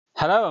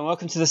Hello and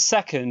welcome to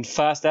the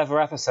first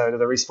ever episode of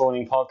the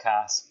Respawning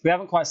Podcast. We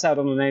haven't quite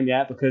settled on the name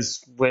yet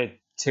because we're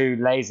too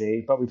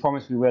lazy, but we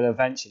promise we will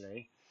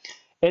eventually.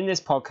 In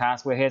this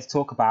podcast, we're here to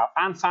talk about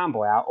and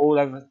fanboy out all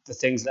over the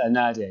things that are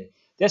nerdy.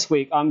 This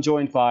week, I'm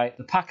joined by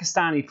the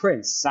Pakistani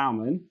prince,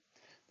 Salman,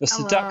 the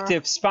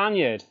seductive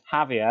Spaniard,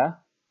 Javier,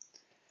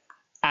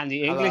 and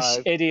the English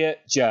idiot,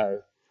 Joe.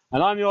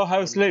 And I'm your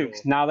host, Luke.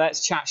 Now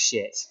let's chat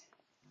shit.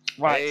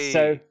 Right,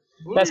 so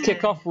let's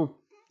kick off with...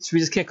 Should we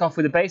just kick off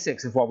with the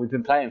basics of what we've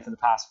been playing for the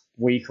past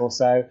week or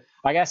so?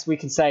 I guess we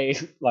can say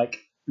like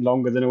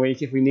longer than a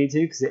week if we need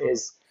to, because it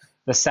is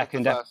the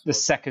second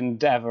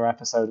ever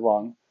episode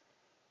 1.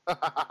 Shall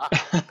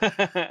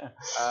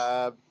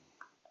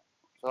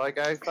I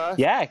go first?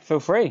 Yeah, feel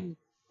free.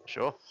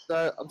 Sure.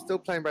 So I'm still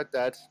playing Red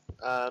Dead,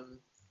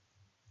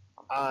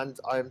 and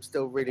I'm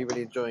still really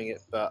enjoying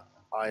it, but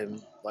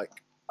I'm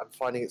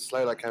finding it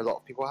slow, like a lot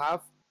of people have.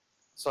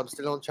 So I'm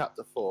still on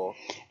chapter 4.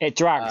 It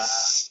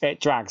drags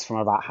from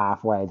about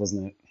halfway,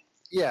 doesn't it?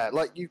 Yeah,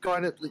 like you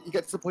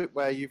get to the point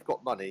where you've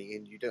got money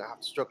and you don't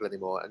have to struggle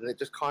anymore, and then it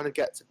just kind of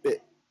gets a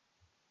bit,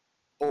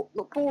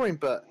 not boring,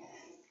 but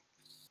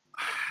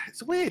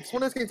it's weird. It's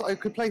one of those games that I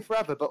could play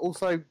forever, but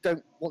also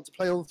don't want to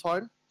play all the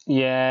time.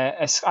 Yeah,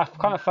 I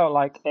kind of felt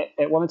like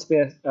it wanted to be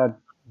a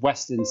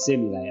Western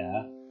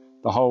simulator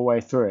the whole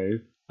way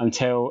through,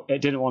 until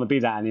it didn't want to be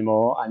that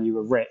anymore, and you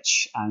were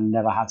rich and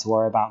never had to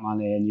worry about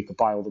money, and you could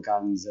buy all the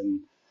guns and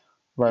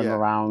roam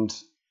around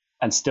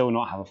and still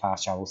not have a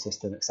fast travel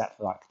system, except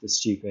for like the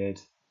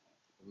stupid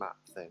map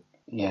thing.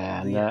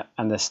 Yeah,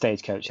 and the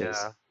stagecoaches.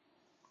 Yeah.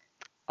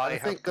 I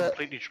have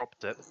completely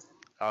dropped it.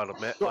 I'll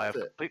admit, I have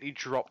completely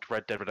dropped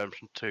Red Dead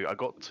Redemption 2. I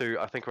got to,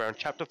 I think, around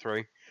chapter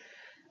 3,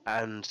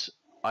 and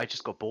I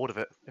just got bored of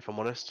it, if I'm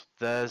honest.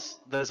 There's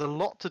a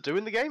lot to do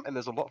in the game, and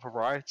there's a lot of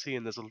variety,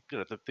 and there's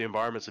the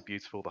environments are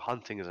beautiful, the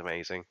hunting is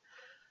amazing,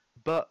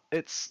 but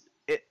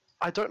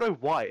I don't know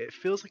why it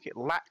feels like it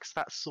lacks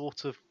that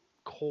sort of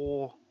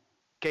core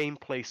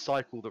gameplay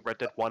cycle that Red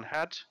Dead 1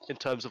 had in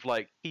terms of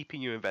like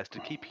keeping you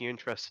invested, keeping you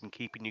interested, and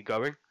keeping you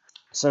going.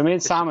 So me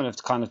and Salman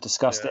have kind of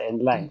discussed it in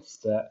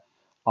length that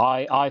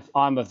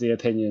I'm of the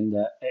opinion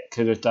that it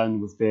could have done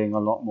with being a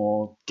lot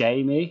more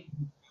gamey.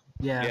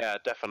 Yeah,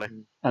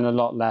 definitely. And a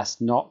lot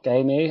less not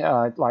gamey.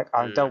 I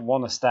don't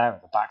want to stare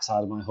at the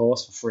backside of my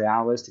horse for 3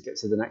 hours to get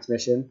to the next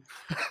mission.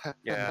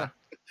 Yeah.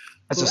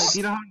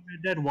 You know how in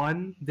Red Dead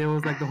 1, there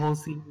was like the whole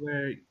scene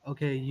where,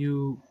 okay,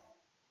 you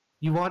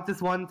want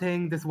this one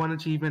thing, this one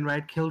achievement,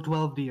 right? Kill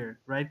 12 deer,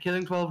 right?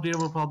 Killing 12 deer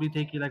will probably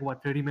take you like,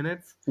 30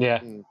 minutes?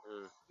 Yeah. In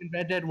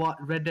Red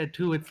Dead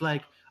 2, it's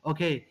like,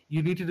 okay,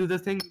 you need to do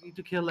this thing, you need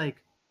to kill like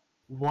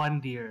 1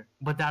 deer,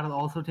 but that'll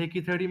also take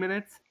you 30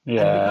 minutes.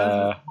 Yeah. And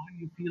because it's one,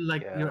 you feel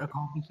like you're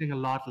accomplishing a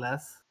lot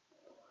less.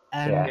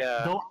 And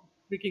though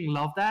I freaking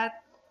love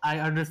that, I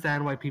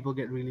understand why people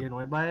get really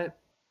annoyed by it.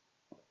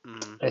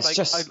 It's like,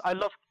 just I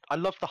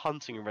love the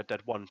hunting in Red Dead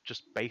 1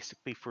 just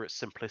basically for its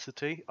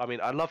simplicity. I mean,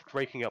 I loved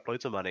raking up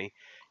loads of money,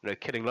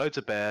 killing loads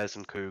of bears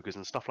and cougars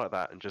and stuff like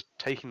that, and just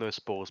taking those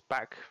spoils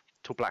back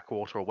to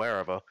Blackwater or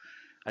wherever,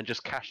 and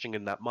just cashing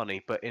in that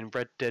money. But in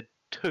Red Dead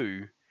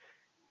 2,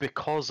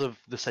 because of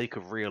the sake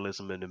of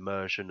realism and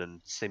immersion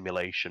and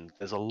simulation,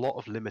 there's a lot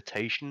of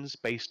limitations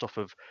based off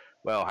of,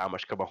 well, how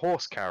much can a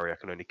horse carry? I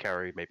can only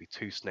carry maybe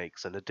 2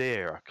 snakes and a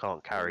deer. I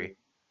can't carry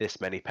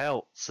this many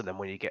pelts. And then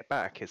when you get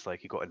back, it's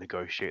like you've got to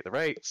negotiate the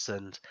rates,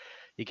 and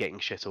you're getting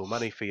shit all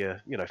money for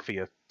your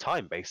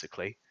time,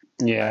 basically.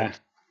 Yeah. And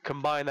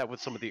combine that with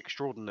some of the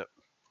extraordinary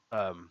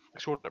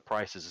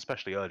prices,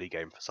 especially early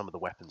game, for some of the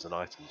weapons and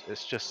items.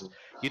 It's just,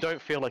 you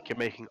don't feel like you're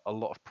making a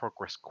lot of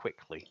progress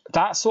quickly.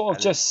 That sort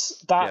of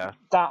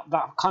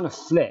that kind of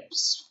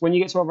flips when you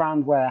get to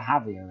around where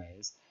Javier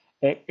is.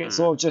 It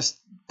sort of just,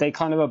 they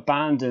kind of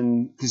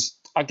abandon, because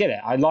I get it.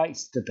 I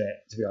liked the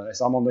bit, to be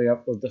honest. I'm on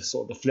the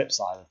sort of the flip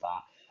side of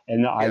that,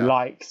 in that I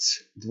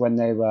liked when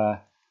they were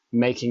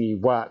making you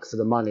work for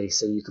the money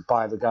so you could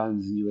buy the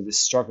guns, and you were this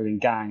struggling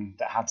gang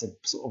that had to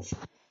sort of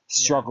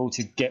struggle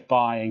to get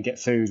by and get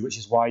food, which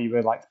is why you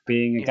were like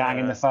being a gang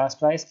in the first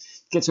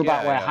place. Get to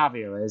about where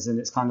Javier is, and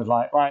it's kind of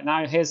like, right,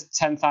 now here's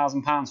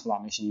 £10,000 for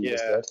that mission you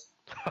just did.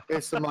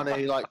 It's the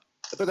money,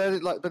 but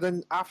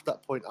then after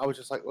that point, I was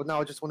just like, well,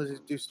 now I just wanted to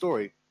do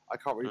story. I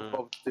can't really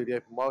bother to do the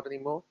open world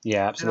anymore.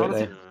 Yeah,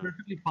 absolutely. And honestly, it's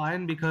perfectly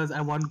fine, because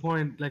at one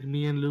point, like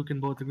me and Luke can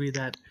both agree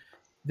that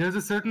there's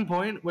a certain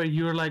point where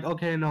you're like,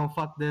 okay, no,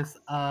 fuck this,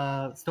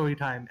 story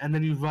time, and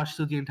then you rush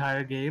through the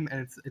entire game,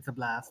 and it's a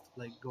blast,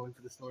 like going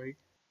for the story.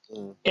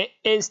 It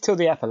is till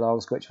the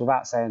epilogues, which,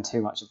 without saying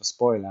too much of a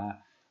spoiler,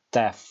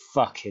 they're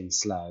fucking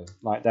slow.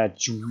 Like, they're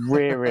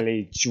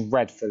drearily,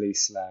 dreadfully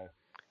slow.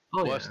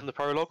 Worse than the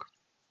prologue?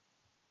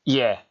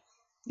 Yeah,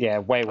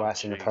 way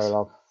worse than the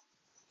prologue.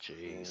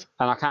 Jeez.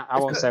 And I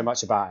won't say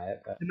much about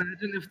it. But...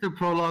 Imagine if the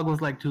prologue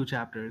was like 2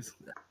 chapters.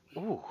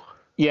 Ooh.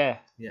 Yeah.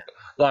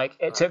 Like,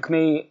 it took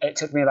me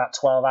about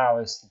 12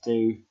 hours to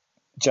do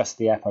just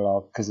the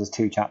epilogue, because there's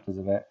 2 chapters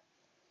of it.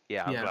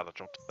 Yeah, I'm glad I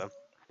dropped it then.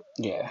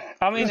 Yeah,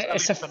 I mean,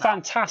 it's a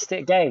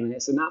fantastic game, and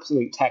it's an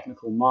absolute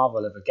technical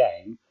marvel of a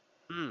game.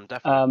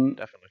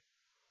 Definitely.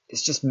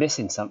 it's just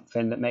missing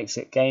something that makes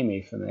it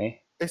gamey for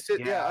me. It's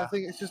just, yeah, I Yeah.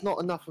 think it's just not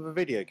enough of a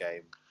video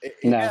game.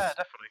 No. Yeah,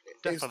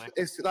 definitely.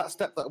 It's that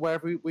step that where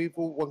we've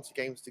all wanted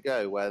games to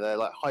go, where they're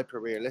like hyper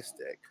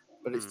realistic,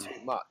 but it's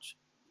too much,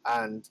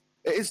 and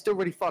it is still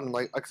really fun.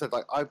 Like I said,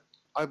 like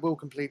I will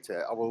complete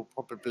it. I will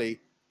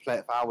probably play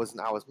it for hours and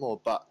hours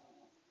more. But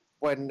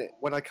when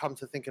I come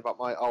to think about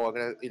I'm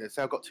gonna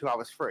say I've got 2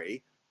 hours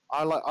free,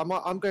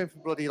 I'm going for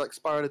bloody like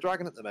Spyro the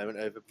Dragon at the moment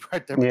over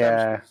Red Dead Redemption.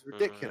 Yeah. It's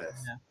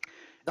ridiculous. Yeah.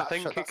 That, I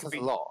think it that could says be-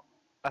 a lot.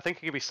 I think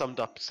it can be summed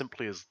up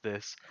simply as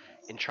this: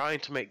 in trying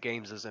to make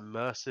games as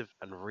immersive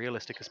and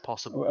realistic as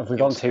possible. Have we you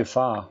gone also too get-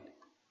 far?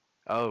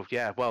 Oh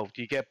yeah, well,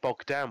 you get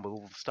bogged down with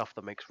all the stuff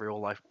that makes real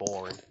life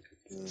boring.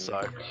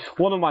 So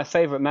One of my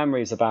favourite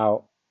memories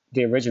about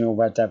the original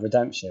Red Dead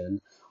Redemption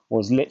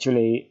was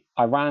literally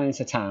I ran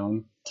into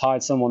town,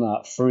 tied someone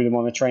up, threw them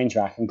on a train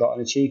track, and got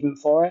an achievement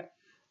for it.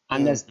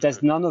 And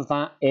there's none of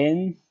that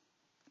in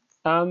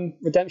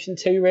Redemption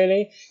 2,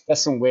 really.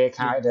 There's some weird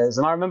characters,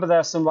 and I remember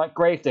there's some like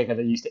gravedigger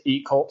that used to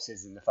eat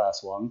corpses in the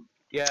first one.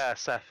 yeah,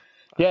 Seth.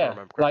 if I Yeah,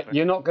 remember like correctly.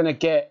 you're not going to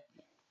get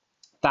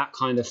that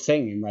kind of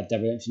thing in Red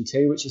Dead Redemption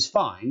 2, which is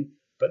fine.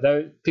 But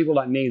those people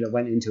like me that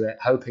went into it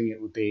hoping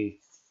it would be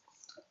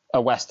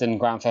a Western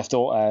Grand Theft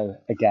Auto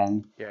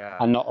again Yeah.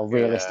 and not a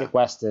realistic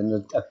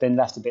Western have been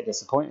left a bit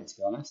disappointed, to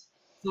be honest.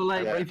 So,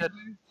 like, Yeah.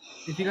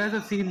 if you guys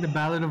have seen The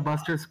Ballad of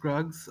Buster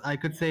Scruggs, I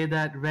could say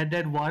that Red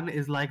Dead 1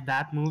 is like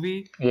that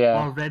movie, Yeah.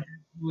 while Red Dead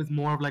 2 is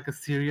more of like a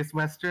serious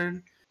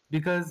Western,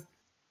 because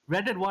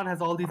Red Dead 1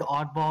 has all these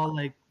oddball,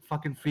 like,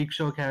 fucking freak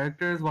show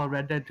characters, while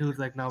Red Dead 2 is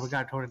like, no, we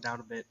gotta tone it down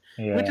a bit.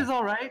 Yeah. Which is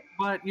alright,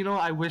 but, you know,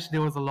 I wish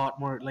there was a lot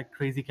more, like,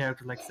 crazy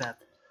characters like Seth.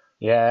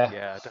 Yeah.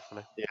 Yeah,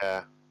 definitely.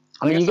 Yeah.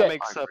 I mean, guess you that get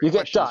makes a you get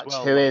question as Dutch,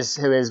 well, who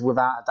like- is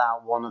without a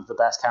doubt one of the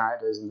best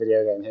characters in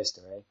video game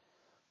history.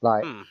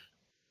 Like,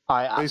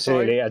 I Who's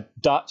sorry? absolutely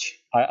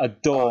Dutch. I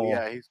adore Oh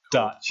yeah, he's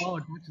cool. Dutch, Oh,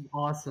 Dutch is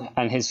awesome.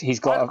 and he's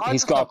got I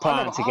he's just got a love- I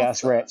plan love to get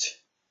us Arthur.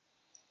 rich.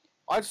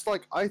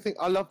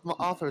 I love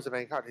Arthur as a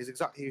main character. He's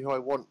exactly who I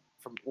want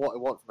from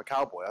a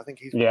cowboy. I think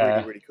he's Yeah.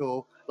 really, really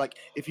cool. Like,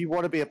 if you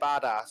want to be a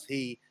badass,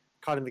 he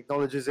kind of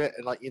acknowledges it,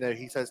 and like,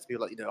 he says to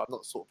people like, I'm not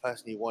the sort of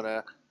person you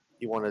wanna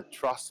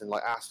trust and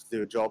like ask to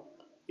do a job.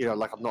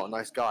 Like, I'm not a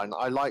nice guy, and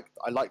I like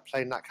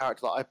playing that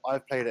character. Like,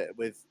 I've played it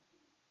with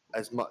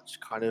as much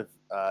kind of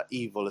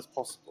evil as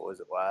possible, as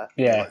it were.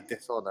 Yeah. Like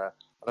dishonor,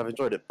 and I've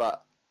enjoyed it.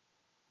 But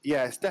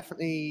yeah, it's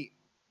definitely.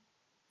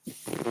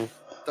 Don't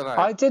know.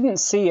 I didn't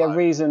see a Right.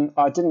 reason.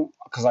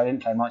 Because I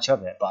didn't play much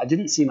of it, but I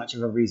didn't see much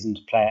of a reason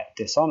to play it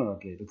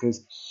dishonorably.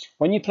 Because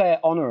when you play it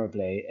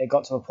honorably, it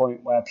got to a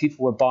point where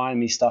people were buying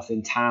me stuff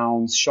in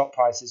towns, shop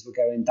prices were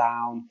going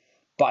down,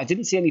 but I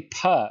didn't see any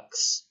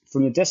perks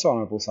from the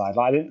dishonorable side.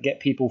 Like, I didn't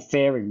get people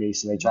fearing me,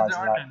 so they But tried there to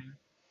aren't like. any.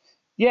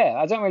 Yeah,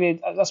 I don't really.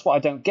 That's what I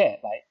don't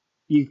get. Like,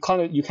 you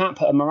can't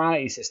put a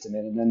morality system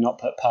in and then not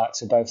put perks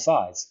for both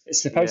sides.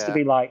 It's supposed to Yeah.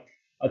 be like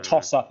a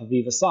toss up of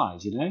either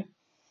side, you know.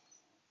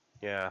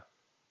 Yeah.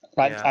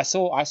 Like, Yeah. I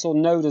saw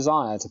no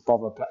desire to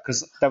bother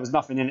because there was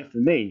nothing in it for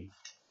me.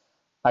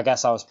 I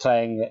guess I was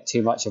playing it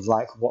too much of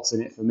like what's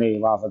in it for me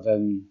rather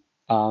than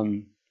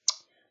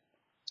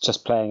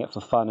just playing it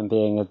for fun and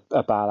being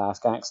a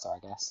badass gangster, I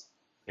guess.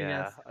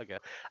 Yeah,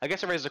 Yes. I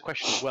guess it raises a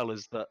question as well,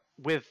 is that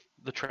with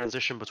the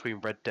transition between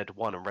Red Dead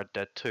 1 and Red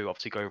Dead 2,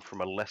 obviously going from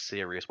a less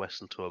serious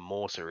Western to a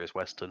more serious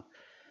Western,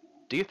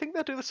 do you think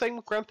they'll do the same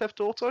with Grand Theft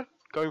Auto,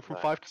 going from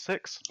No. 5 to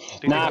 6? Do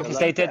you Nah, think because they'll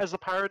they keep it did- as a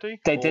parody?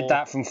 They did or-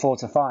 that from 4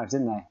 to 5,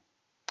 didn't they?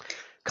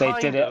 They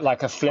did Kind it of,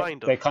 like a flip.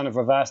 kind of. They kind of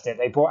reversed it.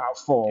 They brought out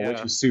 4, which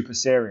Yeah. was super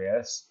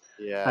serious,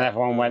 Yeah. and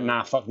everyone went, Mm.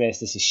 "Nah, fuck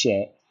this is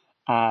shit."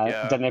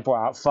 Yeah. Then they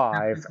brought out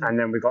 5, and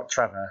then we got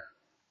Trevor.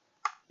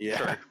 Yeah.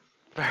 True.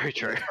 Very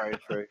true. Very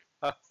true.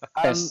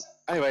 Yes.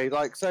 Anyway,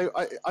 like, so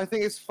I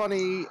think it's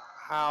funny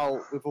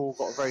how we've all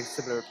got a very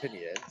similar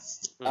opinion.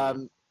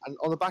 And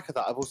on the back of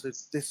that, I've also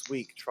this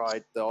week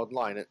tried the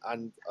online,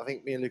 and I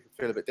think me and Luke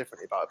feel a bit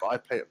differently about it. But I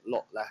played it a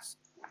lot less.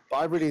 But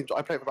I really enjoyed.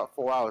 I played it for about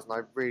 4 hours, and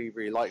I really,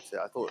 really liked it.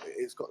 I thought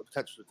it's got the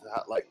potential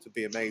to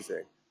be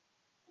amazing.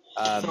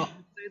 So I played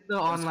the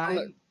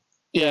online.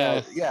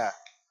 Yeah. Yeah.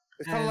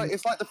 It's kind of And-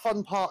 it's like the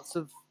fun parts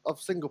of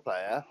single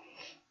player,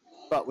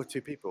 but with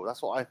 2 people.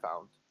 That's what I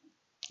found.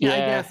 Yeah, I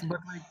Yeah. guess, but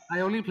like I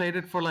only played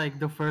it for like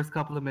the first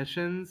couple of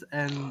missions,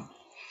 and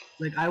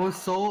like I was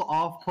so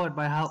off put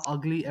by how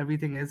ugly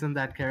everything is in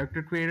that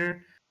character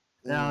creator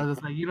that I was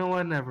just like, you know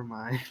what, never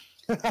mind.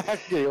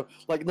 Yeah,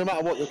 like no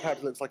matter what, your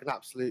character looks like an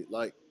absolute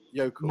like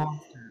yokel.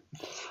 Monster.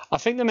 I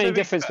think the main To be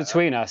difference fair-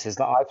 between us is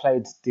that I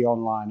played the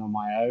online on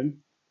my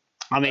own.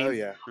 I mean, Oh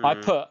yeah. I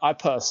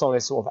put a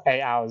solid sort of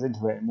 8 hours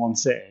into it in one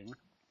sitting,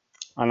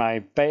 and I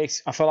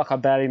felt like I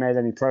barely made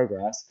any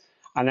progress.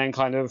 And then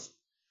kind of,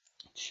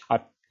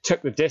 I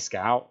took the disc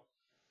out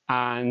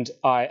and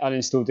I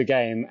uninstalled the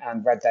game,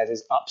 and Red Dead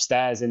is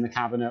upstairs in the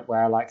cabinet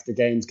where like the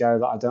games go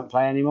that I don't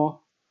play anymore.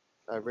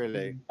 Oh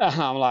really?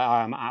 And I'm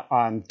like,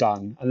 I'm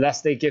done.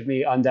 Unless they give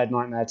me Undead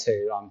Nightmare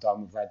 2, I'm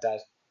done with Red Dead.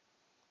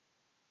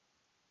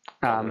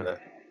 Done with it.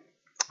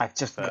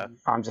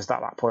 I'm just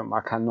at that point where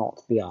I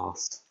cannot be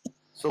asked.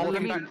 So what have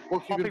Hopping you back, been,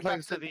 what have you been hopping playing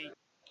back to since? the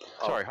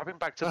sorry, hopping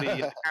back to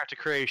the character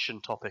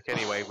creation topic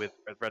anyway, with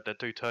Red Dead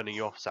 2 turning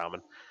you off,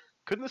 Salmon.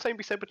 Couldn't the same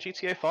be said with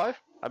GTA 5?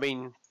 I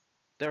mean,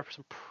 there are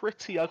some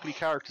pretty ugly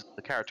characters in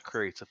the character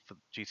creator for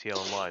GTA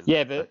Online.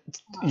 Yeah, but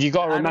you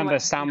got to I don't remember,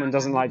 like Salmon GTA.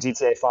 doesn't like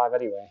GTA 5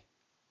 anyway.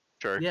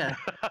 True. Yeah.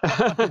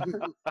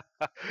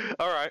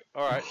 all right,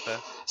 fair.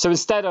 So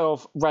instead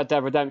of Red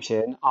Dead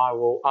Redemption, I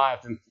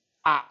have been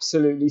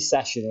absolutely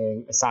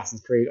sessioning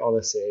Assassin's Creed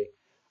Odyssey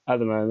at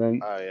the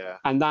moment, Oh yeah.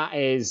 and that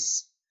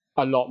is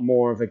a lot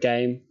more of a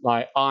game.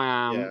 Like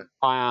I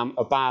am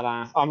a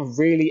badass. I'm a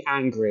really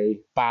angry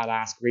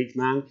badass Greek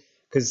man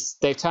because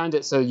they've turned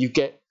it so you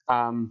get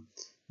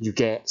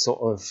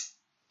sort of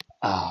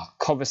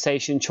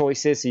conversation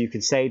choices, so you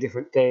can say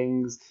different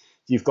things.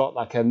 You've got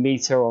like a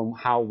meter on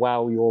how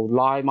well your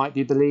lie might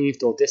be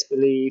believed or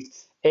disbelieved.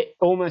 It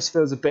almost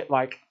feels a bit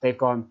like they've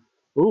gone,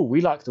 "Ooh,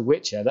 we like The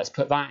Witcher. Let's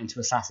put that into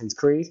Assassin's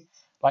Creed."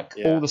 Like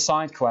all the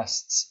side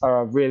quests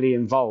are really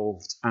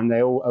involved, and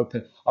they all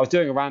open. I was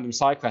doing a random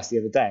side quest the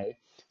other day,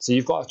 so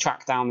you've got to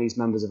track down these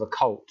members of a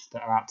cult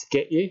that are out to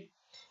get you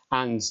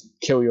and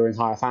kill your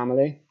entire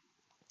family.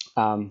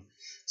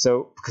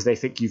 So because they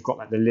think you've got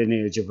like the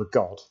lineage of a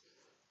god.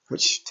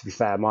 Which, to be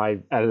fair, my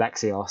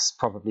Alexios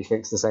probably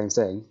thinks the same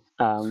thing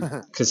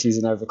because he's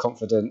an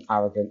overconfident,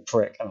 arrogant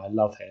prick, and I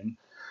love him.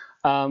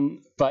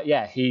 But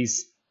yeah,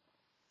 he's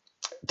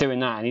doing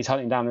that, and he's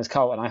hunting down this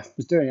cult. And I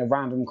was doing a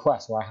random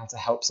quest where I had to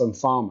help some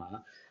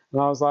farmer,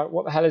 and I was like,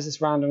 "What the hell is this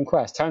random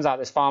quest?" Turns out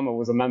this farmer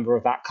was a member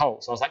of that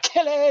cult, so I was like,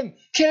 kill him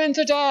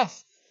to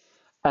death!"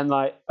 And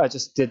like, I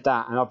just did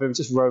that, and I've been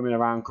just roaming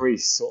around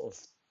Greece, sort of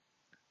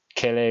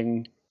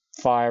killing,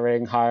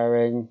 firing,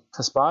 hiring,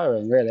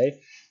 conspiring,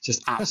 really.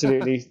 Just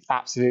absolutely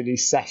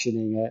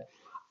sessioning it.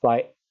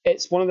 Like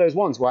it's one of those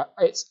ones where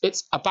it's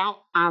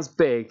about as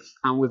big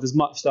and with as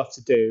much stuff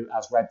to do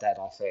as Red Dead,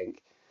 I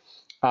think.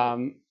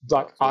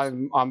 Like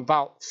I'm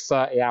about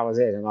 30 hours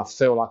in, and I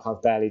feel like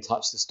I've barely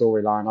touched the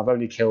storyline. I've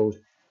only killed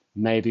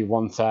maybe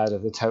 1/3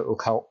 of the total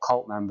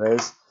cult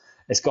members.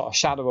 It's got a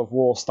Shadow of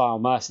War style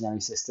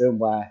mercenary system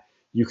where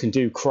you can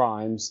do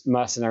crimes,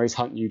 mercenaries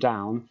hunt you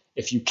down.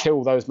 If you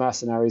kill those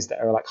mercenaries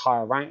that are like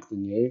higher rank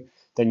than you,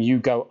 then you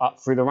go up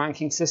through the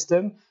ranking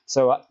system.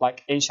 So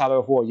like in Shadow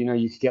of War,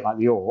 you could get like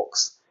the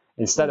orcs.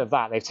 Instead of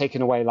that, they've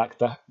taken away like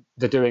the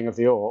doing of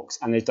the orcs,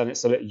 and they've done it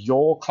so that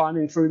you're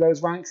climbing through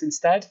those ranks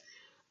instead.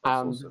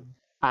 Awesome.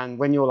 And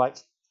when you're like,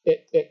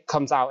 it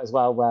comes out as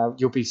well where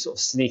you'll be sort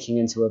of sneaking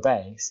into a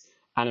base,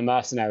 and a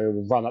mercenary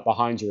will run up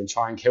behind you and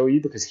try and kill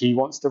you because he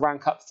wants to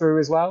rank up through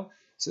as well.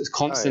 So it's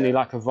constantly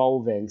like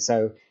evolving.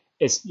 So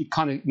it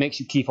kind of makes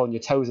you keep on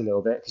your toes a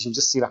little bit because you'll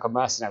just see like a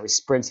mercenary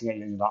sprinting at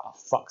you, and you're like, "Oh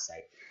fuck's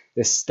sake,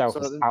 this stealth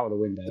is out of the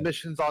window." The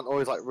missions aren't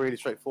always like really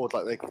straightforward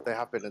like they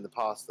have been in the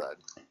past. Then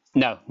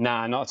no,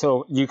 not at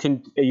all. You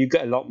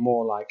get a lot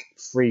more like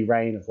free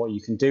reign of what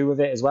you can do with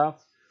it as well.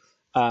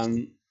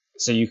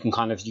 So you can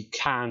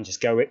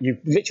just go. You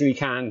literally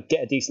can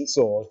get a decent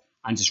sword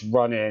and just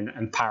run in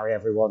and parry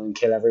everyone and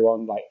kill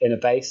everyone like in a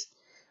base,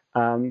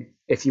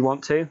 if you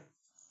want to,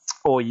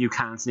 or you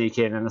can sneak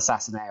in and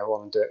assassinate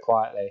everyone and do it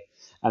quietly.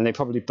 And they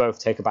probably both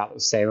take about the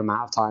same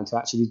amount of time to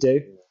actually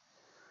do.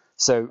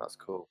 So that's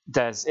cool.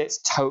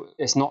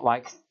 It's not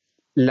like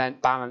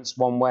balanced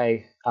one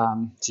way.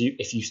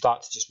 If you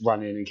start to just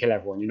run in and kill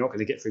everyone, you're not going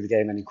to get through the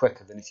game any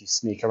quicker than if you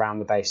sneak around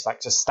the base,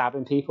 like just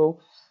stabbing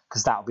people,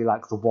 because that'll be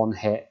like the one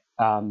hit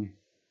KO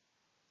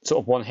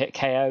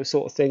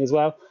sort of thing as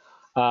well.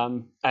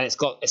 And it's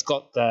got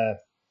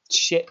the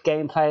shit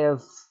gameplay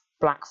of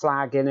Black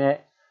Flag in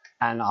it,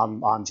 and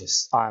I'm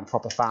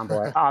proper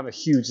fanboy. I'm a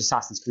huge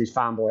Assassin's Creed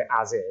fanboy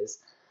as is.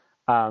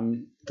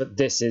 But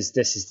this is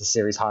the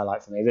series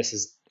highlight for me. This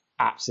is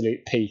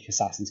absolute peak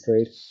Assassin's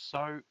Creed.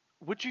 So,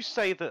 would you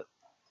say that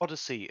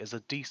Odyssey is a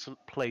decent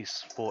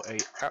place for a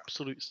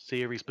absolute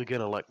series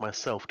beginner like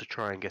myself to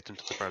try and get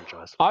into the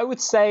franchise? I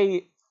would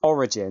say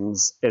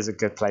Origins is a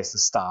good place to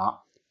start,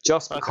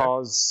 just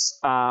because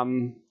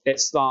it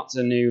starts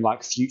a new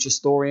like future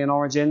story in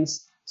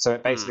Origins. So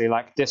it basically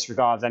like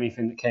disregards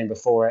anything that came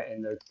before it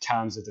in the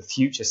terms of the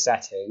future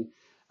setting,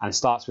 and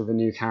starts with a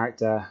new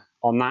character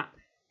on that.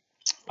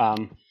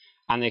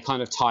 And they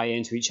kind of tie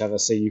into each other,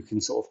 so you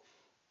can sort of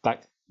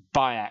like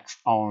Bayek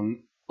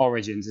on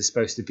Origins is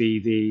supposed to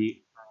be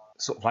the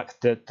sort of like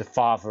the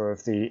father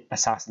of the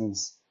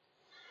Assassin's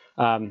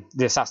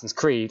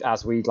Creed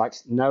as we like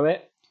know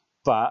it.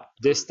 But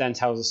this then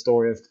tells a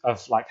story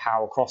of like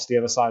how across the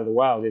other side of the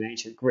world in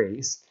ancient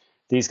Greece,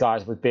 these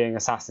guys were being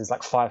assassins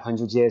like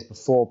 500 years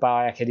before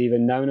Bayek had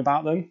even known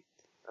about them.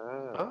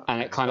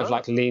 And it kind of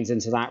like leans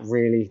into that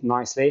really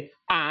nicely.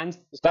 And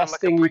best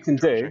thing you can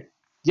do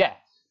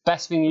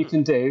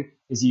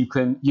is you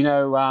can,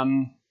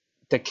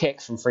 the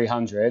kick from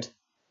 300,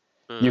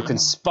 you can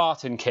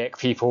Spartan kick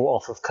people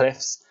off of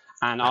cliffs.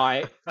 And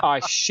I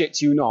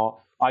shit you not,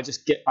 I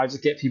just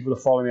get people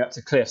to follow me up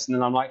to cliffs, and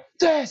then I'm like,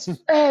 "This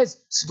is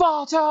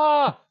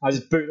Sparta!" I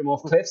just boot them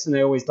off cliffs, and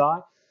they always die.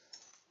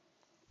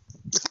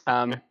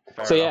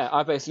 So yeah,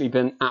 I've basically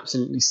been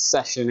absolutely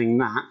sessioning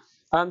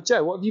that.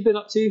 Joe, what have you been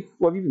up to?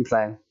 What have you been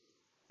playing?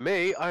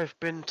 Me, I've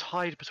been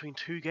tied between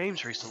 2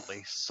 games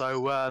recently.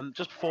 So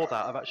just before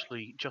that, I've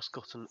actually just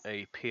gotten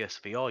a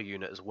PSVR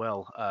unit as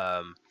well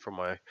from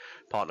my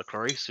partner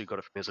Clarice, who got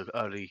it for me as an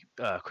early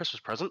Christmas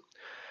present.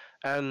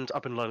 And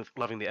I've been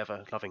loving the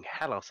ever-loving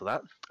hell out of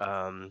that.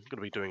 Going to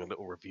be doing a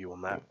little review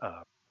on that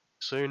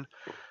soon.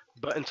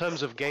 But in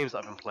terms of games that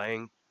I've been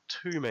playing,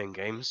 2 main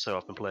games. So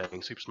I've been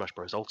playing Super Smash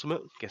Bros.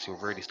 Ultimate, getting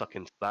really stuck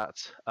into that.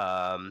 Just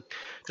I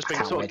been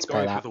can't sort wait of to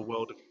play going through that. the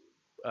world of...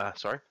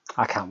 Sorry?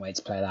 I can't wait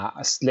to play that.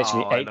 It's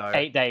literally Oh, I know.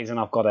 8 days and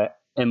I've got it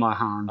in my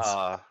hands.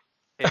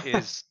 It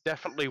is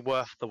definitely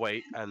worth the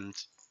wait. And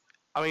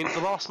I mean, the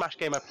last Smash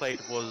game I played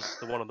was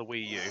the one on the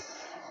Wii U,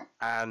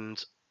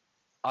 and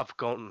I've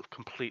gone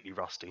completely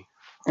rusty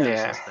ever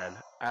Yeah. since then.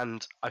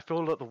 And I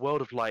feel that the World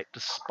of Light,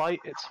 despite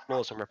its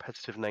flaws and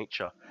repetitive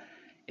nature,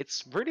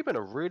 it's really been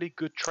a really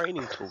good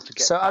training tool to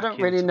get So I back don't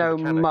really into the know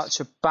mechanics. much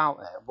about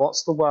it.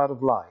 What's the World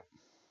of Light?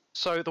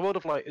 So the World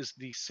of Light is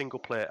the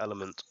single-player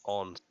element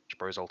on Smash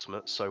Bros.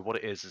 Ultimate. So what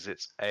it is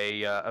it's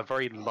a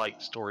very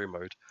light story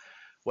mode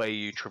where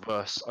you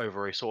traverse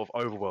over a sort of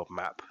overworld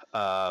map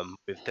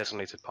with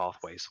designated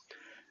pathways.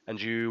 And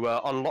you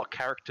unlock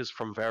characters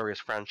from various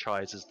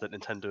franchises that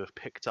Nintendo have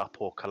picked up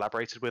or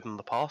collaborated with in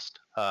the past.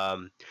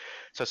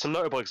 So some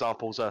notable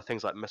examples are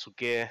things like Metal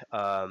Gear.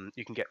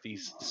 You can get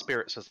these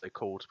spirits, as they're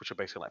called, which are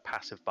basically like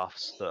passive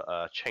buffs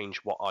that change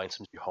what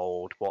items you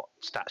hold, what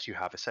stats you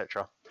have,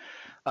 etc.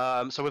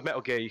 So with Metal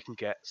Gear, you can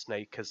get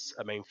Snake as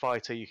a main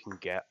fighter. You can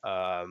get,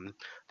 I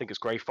think it's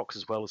Grey Fox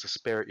as well as a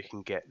spirit. You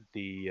can get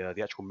the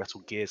actual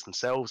Metal Gears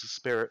themselves as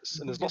spirits,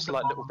 and there's lots of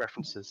like little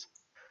references.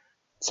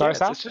 Sorry, Yeah,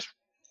 Sam? it's just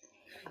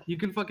You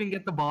can fucking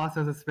get the boss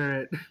as a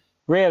spirit.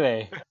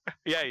 Really?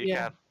 yeah, you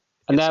Yeah. can.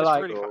 And It's they're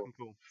like really fucking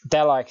cool.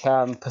 they're like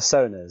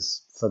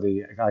personas for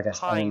the, I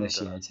guess, Kinda.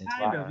 uninitiated.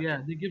 Kind Right. of,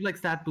 yeah. They give like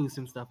stat boosts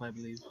and stuff, I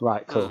believe.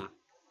 Right. Cool.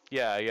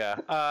 Yeah.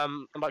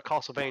 And like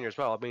Castlevania as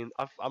well. I mean,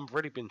 I've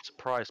really been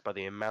surprised by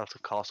the amount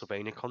of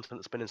Castlevania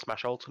content that's been in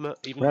Smash Ultimate,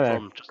 even Really?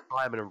 from just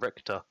Simon and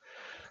Richter.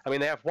 I mean,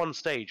 they have one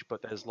stage,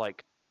 but there's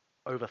like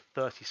over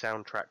 30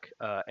 soundtrack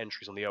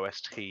entries on the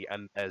OST,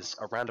 and there's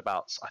around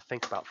about, I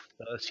think, about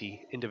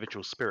 30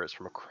 individual spirits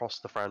from across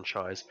the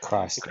franchise,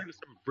 Christ. including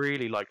some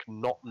really like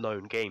not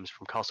known games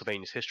from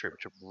Castlevania's history,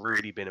 which have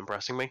really been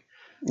impressing me.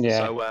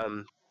 Yeah.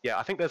 So yeah,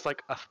 I think there's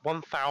like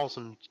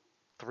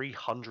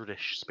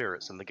 1,300-ish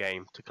spirits in the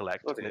game to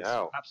collect, Bloody and it's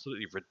hell.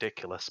 absolutely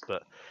ridiculous,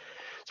 but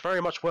it's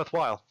very much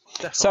worthwhile.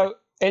 Definitely. So,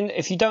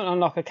 if you don't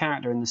unlock a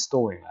character in the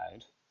story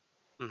mode,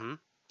 Mhm.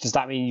 does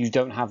that mean you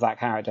don't have that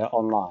character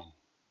online?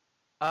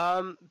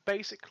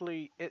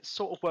 Basically, it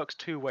sort of works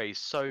 2 ways.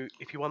 So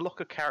if you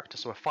unlock a character,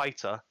 so a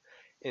fighter,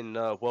 in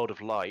World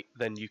of Light,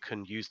 then you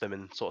can use them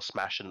in sort of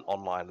Smash and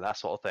online and that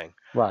sort of thing.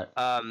 Right.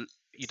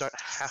 You don't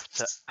have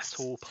to at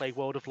all play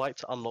World of Light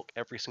to unlock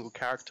every single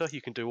character.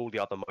 You can do all the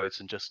other modes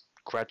and just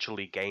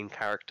gradually gain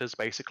characters,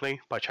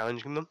 basically, by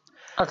challenging them.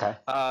 Okay.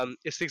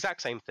 It's the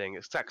exact same thing.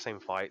 It's the exact same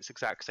fight. It's the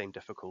exact same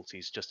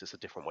difficulties. Just it's a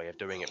different way of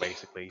doing it,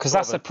 basically. Because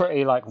Sort that's of a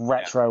pretty like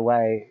retro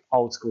way,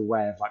 old school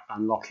way of like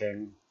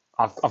unlocking.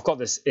 I've got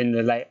this in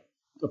the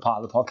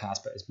part of the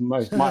podcast, but it's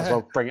might as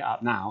well bring it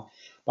up now.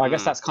 But I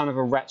guess that's kind of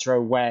a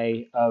retro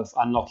way of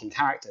unlocking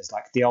characters.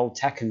 Like the old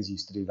Tekkens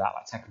used to do that,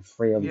 like Tekken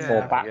 3 and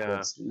 4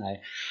 backwards, didn't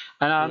they?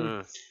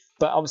 And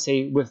but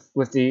obviously with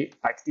the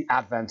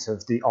advent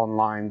of the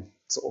online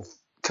sort of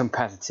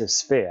competitive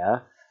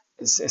sphere,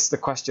 it's the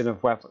question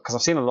of whether, because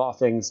I've seen a lot of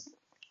things,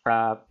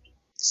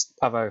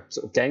 other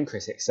sort of game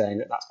critics saying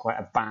that that's quite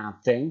a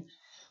bad thing,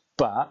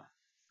 but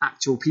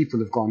actual people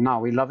have gone, no,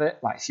 we love it.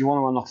 Like if you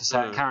want to unlock a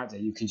certain character,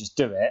 you can just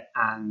do it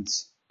and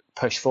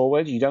push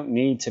forward. You don't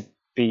need to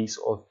be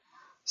sort of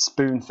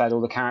spoon-fed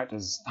all the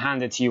characters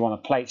handed to you on a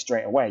plate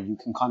straight away. You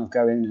can kind of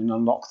go in and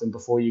unlock them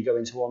before you go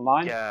into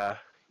online.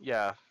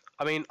 Yeah.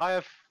 I mean, I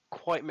have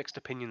quite mixed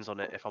opinions on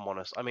it, if I'm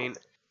honest. I mean,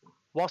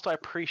 whilst I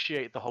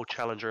appreciate the whole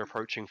challenger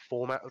approaching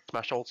format of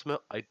Smash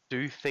Ultimate, I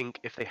do think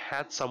if they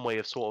had some way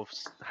of sort of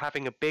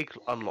having a big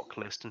unlock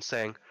list and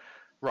saying,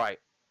 right,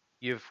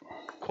 you've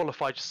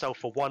qualified yourself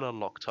for 1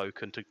 unlock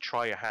token to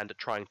try your hand at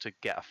trying to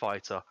get a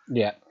fighter.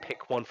 Yeah.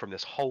 Pick one from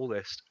this whole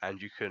list and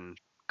you can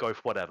go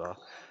for whatever.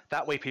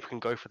 That way people can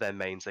go for their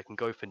mains, they can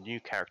go for new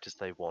characters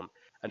they want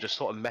and just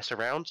sort of mess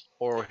around,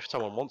 or if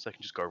someone wants, they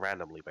can just go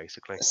randomly,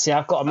 basically. See,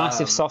 I've got a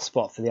massive soft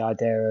spot for the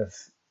idea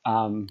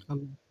of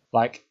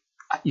like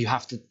you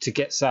have to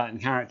get certain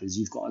characters,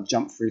 you've got to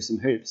jump through some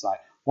hoops. Like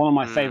one of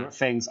my favorite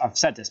things, I've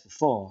said this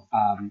before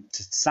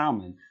to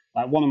Salmon,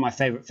 like one of my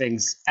favorite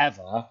things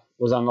ever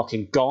was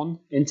unlocking Gon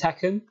in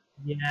Tekken.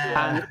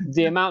 Yeah. And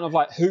the amount of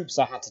like hoops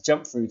I had to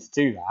jump through to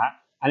do that.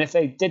 And if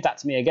they did that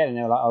to me again and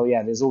they were like, oh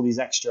yeah, there's all these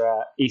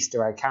extra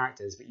Easter egg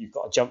characters, but you've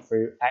got to jump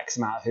through X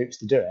amount of hoops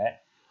to do it,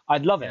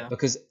 I'd love it.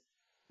 Because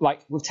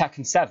like with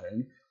Tekken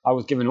 7, I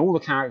was given all the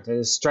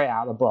characters straight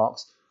out of the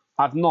box.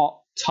 I've not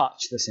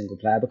touched the single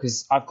player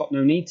because I've got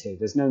no need to.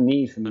 There's no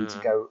need for me to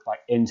go like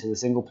into the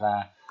single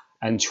player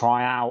and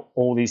try out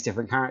all these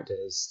different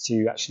characters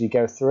to actually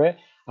go through it.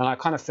 And I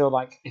kind of feel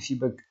like if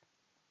you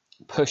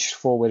pushed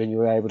forward and you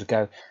were able to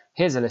go,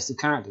 here's a list of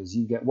characters.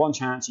 You get one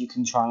chance, you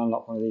can try and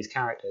unlock one of these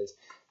characters.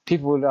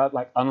 People would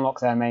like unlock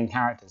their main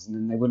characters, and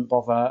then they wouldn't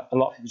bother. A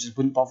lot of people just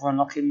wouldn't bother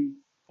unlocking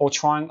or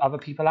trying other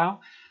people out.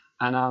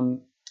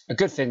 And a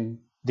good thing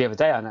the other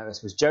day I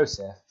noticed was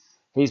Joseph.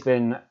 He's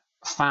been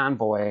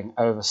fanboying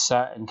over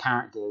certain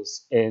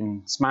characters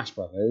in Smash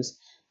Brothers,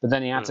 but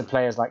then he had to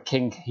play as like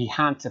King. He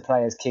had to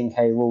play as King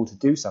K. Rool to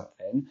do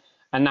something,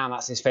 and now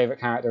that's his favorite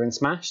character in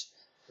Smash.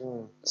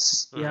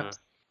 Yeah.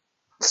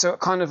 So it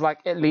kind of like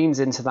it leans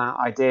into that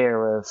idea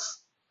of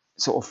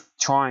sort of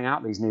trying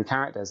out these new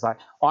characters. Like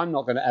I'm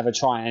not going to ever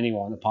try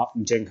anyone apart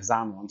from Jin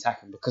Kazama on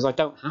Tekken because I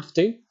don't have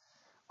to.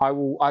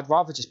 I'd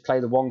rather just play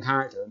the one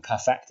character and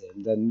perfect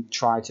him than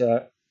try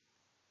to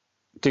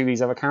do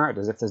these other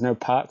characters if there's no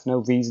perks, no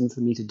reason for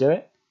me to do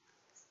it.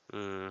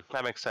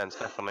 That makes sense,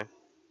 definitely.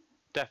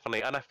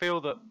 Definitely, and I feel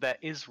that there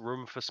is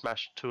room for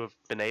Smash to have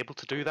been able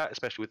to do that,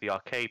 especially with the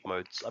arcade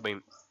modes. I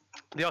mean,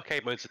 the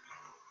arcade modes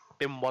have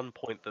been one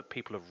point that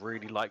people have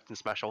really liked in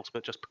Smash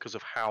Ultimate just because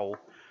of how,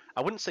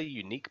 I wouldn't say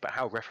unique, but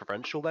how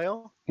referential they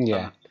are.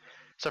 Yeah.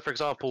 So, for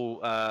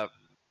example,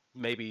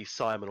 maybe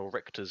Simon or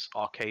Richter's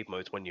arcade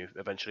modes, when you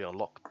eventually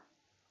unlock,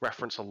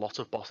 reference a lot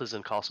of bosses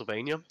in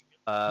Castlevania.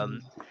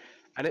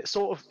 And it's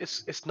sort of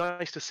it's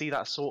nice to see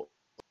that sort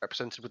of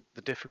represented with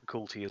the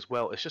difficulty as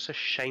well. It's just a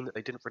shame that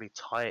they didn't really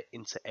tie it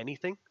into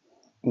anything.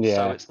 Yeah.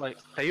 So it's like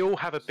they all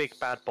have a big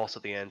bad boss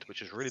at the end,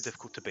 which is really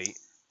difficult to beat,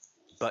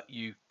 but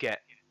you get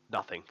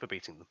nothing for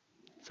beating them.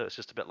 So it's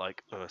just a bit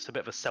like it's a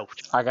bit of a self.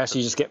 I guess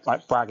you just get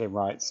like bragging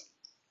rights.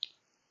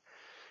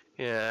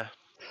 Yeah.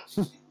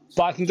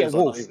 But I can get Feels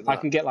like Wolf. not even I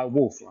that. can get like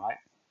Wolf, right?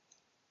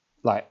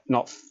 Like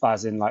not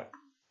as in like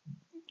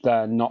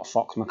the not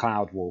Fox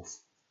McCloud Wolf.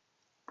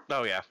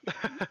 Oh yeah.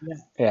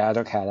 Yeah, I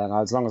don't care then,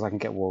 as long as I can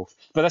get Wolf.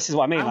 But this is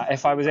what I mean. Like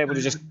if I was able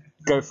to just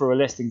go through a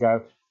list and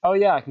go, oh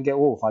yeah, I can get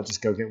Wolf, I'd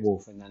just go get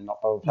Wolf and then not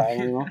bother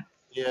playing anymore.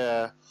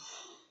 Yeah.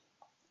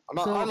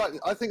 And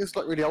I think it's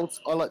like really old.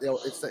 I like the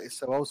old. It's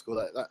so old school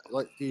that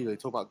like you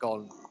talk about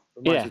Gone,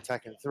 reminds me of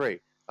Tekken 3,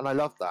 and I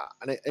love that.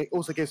 And it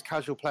also gives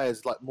casual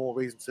players like more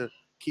reason to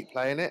keep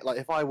playing it. Like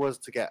if I was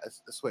to get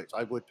a Switch,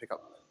 I would pick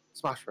up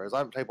Smash Bros. I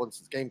haven't played one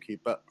since GameCube,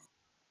 but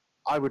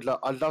I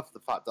love the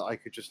fact that I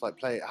could just like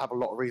play it, have a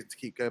lot of reason to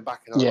keep going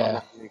back and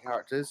unlocking new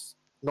characters.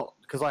 Not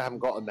because I haven't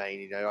got a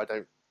main, I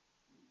don't.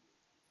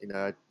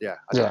 I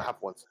don't have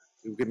one.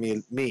 It will give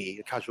me,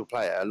 a casual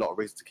player, a lot of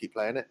reason to keep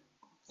playing it.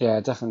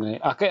 Yeah, definitely.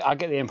 I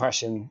get the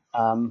impression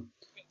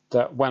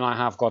that when I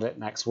have got it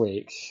next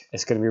week,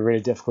 it's going to be really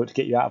difficult to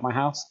get you out of my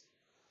house.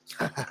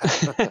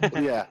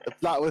 Yeah,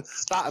 that and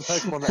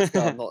Pokemon Let's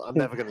Go. I'm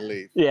never going to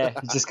leave. Yeah,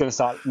 you're just going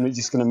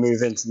to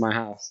move into my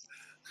house.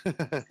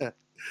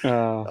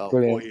 Oh, Brilliant.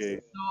 poor you.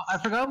 So I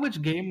forgot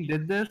which game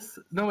did this.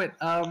 No, wait.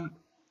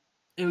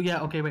 It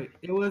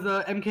was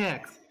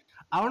MKX.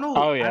 I don't know.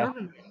 Oh, yeah. I don't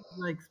remember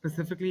like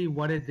specifically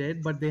what it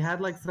did, but they had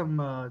like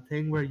some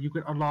thing where you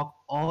could unlock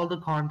all the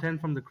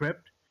content from the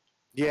crypt.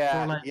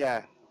 Yeah, For, like,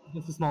 yeah.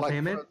 Just a small Like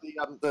payment.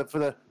 for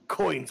the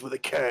coins with a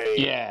K.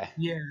 Yeah.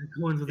 Yeah,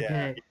 coins with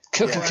Yeah. a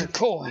K.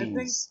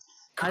 Coins.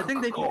 I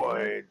think they could.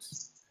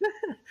 Coins.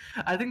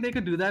 I think they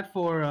could do that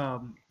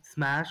for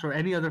Smash or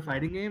any other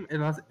fighting game. It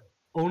was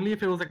only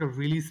if it was like a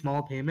really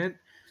small payment,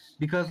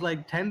 because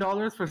like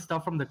 $10 for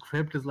stuff from the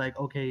crypt is like,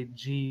 okay,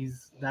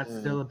 geez, that's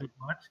still a bit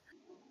much.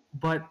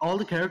 But all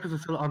the characters are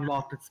still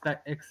unlocked,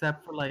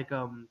 except for like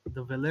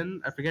the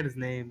villain. I forget his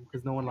name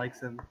because no one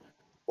likes him.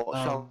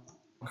 What?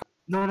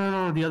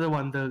 No, the other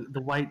one,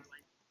 the white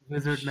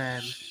wizard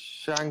man.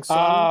 Shang Tsung?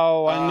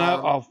 Oh, I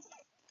know. Oh,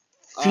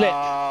 flip.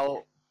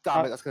 Oh,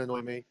 damn it, that's going to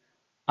annoy me.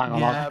 Hang on.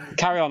 Yeah.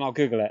 Carry on. I'll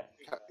Google it.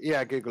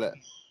 Yeah, Google it.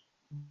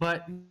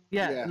 But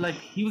Yeah. like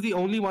he was the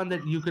only one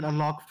that you could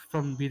unlock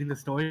from beating the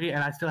story,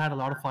 and I still had a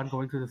lot of fun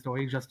going through the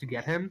story just to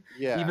get him.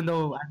 Yeah. Even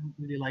though I didn't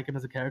really like him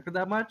as a character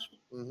that much.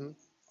 Mm-hmm.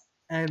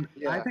 And I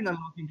Yeah. think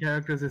unlocking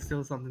characters is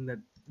still something that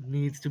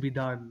needs to be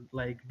done,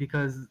 like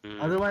because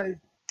otherwise,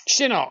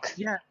 Shinnok.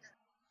 yeah,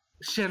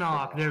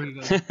 Shinnok. There we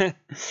go.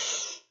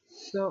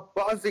 So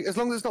But I think as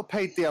long as it's not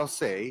paid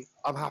DLC,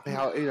 I'm happy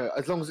how,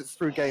 as long as it's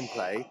through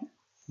gameplay,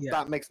 yeah,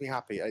 that makes me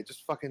happy. It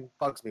just fucking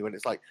bugs me when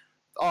it's like,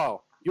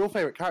 oh, your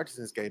favourite character's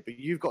in this game, but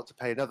you've got to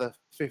pay another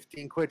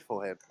 15 quid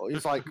for him. Or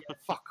it's like,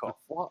 fuck off.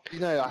 What?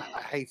 I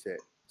hate it.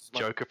 It's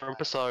like- Joker from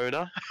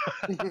Persona.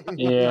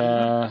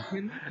 Yeah.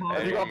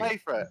 Have you got to pay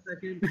for it?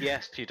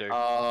 Yes, you do.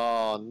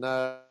 Oh,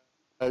 no.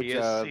 He is-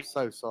 Joe, I'm he-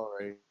 so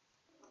sorry.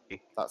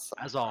 That's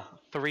As are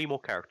 3 more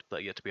characters that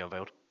are yet to be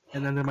unveiled.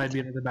 And then there might be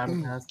another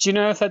battle pass. Do you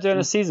know if they're doing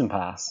a season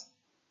pass?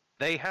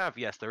 They have,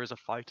 yes, there is a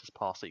Fighters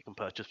Pass that you can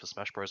purchase for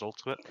Smash Bros.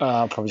 Ultimate.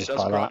 I'll probably It just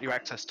does buy grant that. you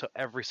access to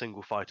every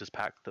single Fighters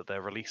pack that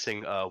they're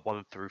releasing,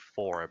 1 through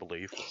 4, I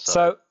believe.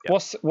 So yeah.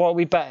 what are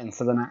we betting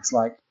for the next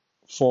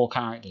 4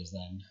 characters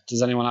then?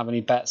 Does anyone have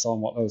any bets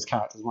on what those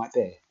characters might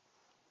be?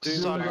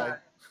 So- Guy.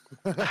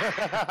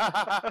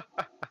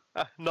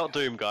 Not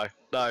Doom Guy,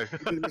 no. We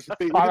I didn't miss a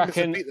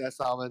reckon- beat there,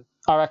 Salmon.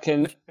 I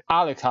reckon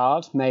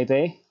Alucard,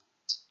 maybe.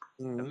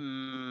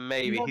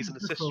 Maybe Not he's an the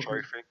assist trophy.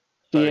 trophy.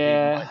 So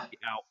Yeah. he might be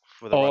out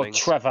for the Or runnings.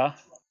 Trevor.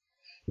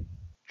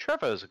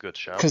 Trevor's a good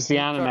shout. Because the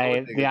Trevor would anime, be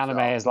a the good anime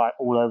shout. is like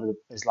all over,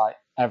 is like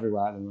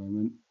everywhere at the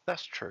moment.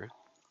 That's true.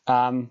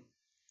 I'd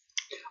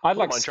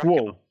like mind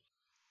Squall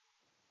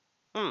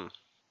Hmm.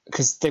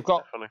 because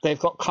Definitely. they've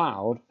got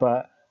Cloud,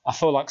 but I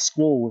feel like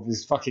Squall with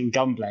his fucking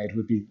Gunblade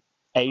would be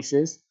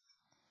aces.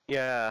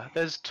 Yeah,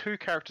 there's 2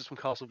 characters from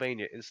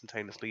Castlevania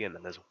instantaneously in,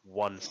 and there's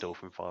 1 still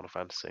from Final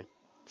Fantasy.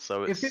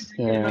 So If it's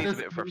they Yeah. bring it another needs a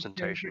bit of Sora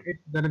representation.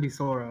 character, it's gonna be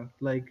Sora.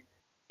 Like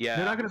they're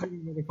Yeah, not gonna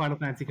bring another Final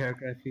Fantasy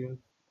character. I feel.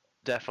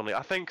 definitely.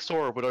 I think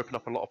Sora would open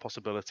up a lot of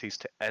possibilities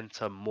to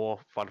enter more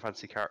Final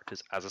Fantasy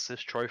characters as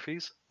assist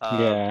trophies.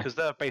 Yeah. Because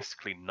there are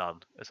basically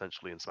none,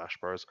 essentially, in Smash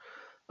Bros.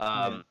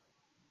 I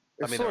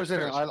If mean, Sora's in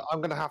it, there's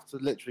I'm gonna have to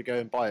literally go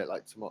and buy it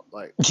like tomorrow.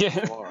 Yeah.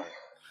 Tomorrow.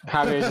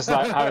 How he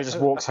just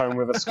walks home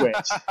with a Switch.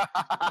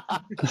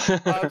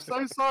 I'm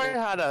so sorry,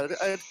 Hannah.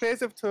 It appears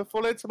to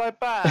fall into my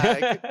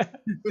bag.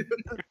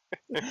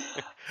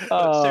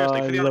 Oh, seriously,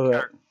 for I the love other it.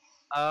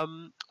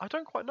 character, I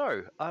don't quite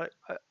know.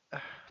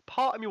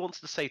 Part of me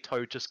wants to say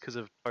Toad just because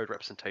of Toad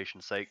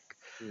representation's sake.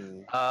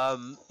 Hmm.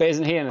 But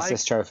isn't he an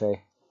assist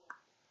trophy?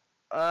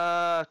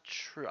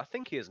 True. I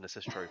think he is an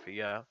assist trophy.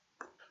 Yeah.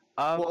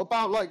 What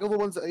about like other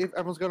ones that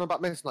everyone's going on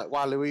about missing, like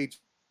Waluigi?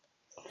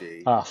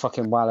 Oh,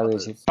 fucking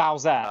Waluigi.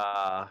 Bowser.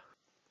 Bowser.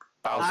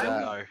 Bowser.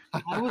 No.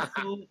 I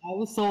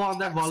was so on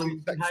that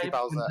Waluigi Sexy hype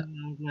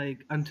Bowser.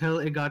 until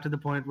it got to the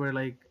point where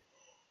like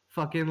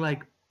fucking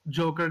like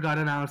Joker got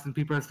announced and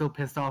people are still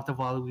pissed off that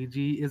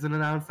Waluigi isn't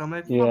announced. I'm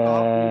like, fuck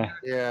off.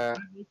 Yeah. Yeah.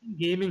 We're making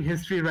gaming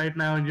history right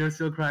now and you're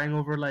still crying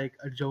over like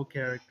a joke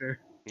character.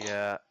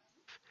 Yeah.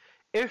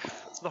 If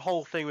the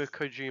whole thing with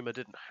Kojima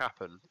didn't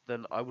happen,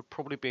 then I would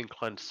probably be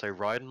inclined to say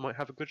Raiden might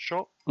have a good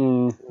shot,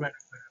 Mm,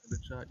 Good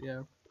shot,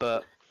 yeah.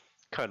 but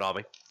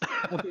Konami.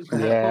 Okay, so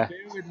Yeah. bear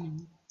with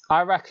me.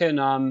 I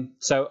reckon.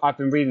 So I've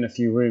been reading a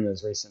few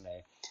rumors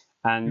recently,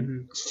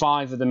 and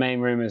 5 of the main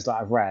rumors that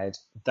I've read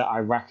that I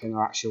reckon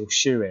are actual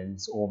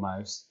shoe-ins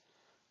almost,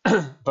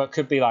 but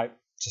could be like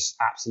just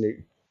absolute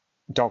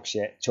dog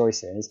shit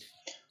choices.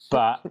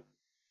 But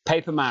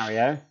Paper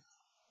Mario,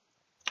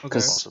 Okay.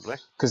 Possibly.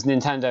 because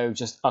Nintendo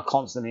just are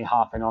constantly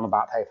harping on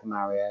about Paper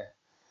Mario.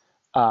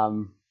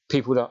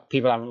 People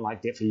haven't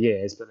liked it for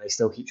years, but they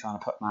still keep trying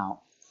to put them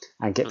out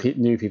and get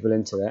new people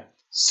into it.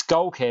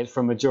 Skull Kid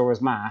from Majora's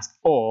Mask,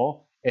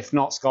 or if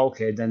not Skull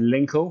Kid, then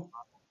Linkle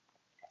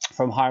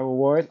from Hyrule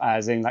Warriors,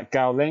 as in like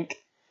Girl Link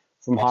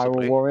from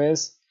Possibly. Hyrule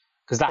Warriors,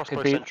 because that could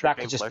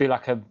Crossbow-centric just gameplay. be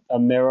like a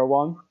mirror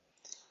one.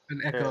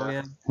 An Echo,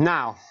 yeah.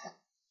 Now,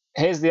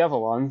 here's the other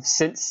one.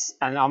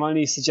 And I'm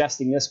only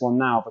suggesting this one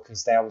now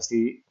because they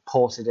obviously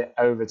ported it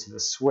over to the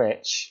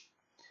Switch,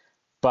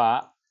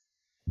 but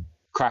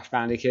Crash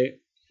Bandicoot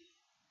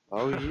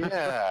Oh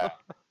yeah.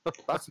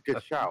 That's a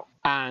good shout.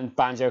 and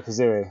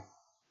Banjo-Kazooie.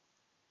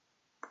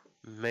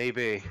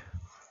 Maybe.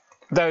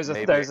 Those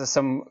Maybe. are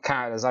some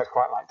characters I'd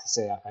quite like to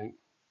see, I think.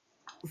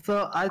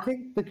 So I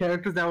think the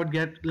characters that would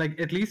get like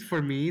at least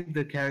for me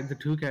the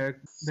 2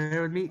 characters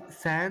there would be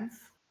Sans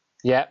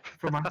Yep.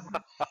 from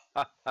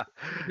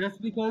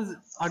just because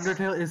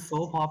Undertale is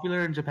so popular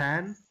in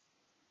Japan,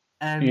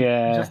 and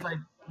Yeah. just like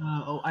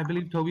I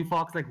believe Toby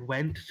Fox like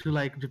went to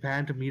like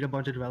Japan to meet a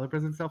bunch of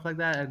developers and stuff like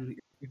that, and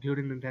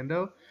including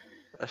Nintendo.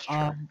 That's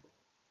true.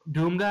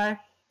 Doom Guy,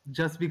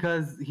 just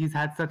because he's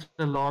had such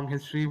a long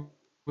history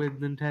with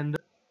Nintendo,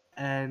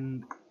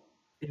 and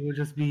it would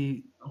just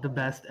be the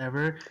best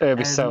ever. It would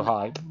be so And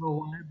hype. I don't know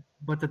why,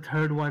 but the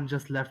third one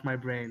just left my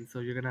brain, so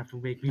you're gonna have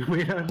to make me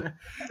wait on that.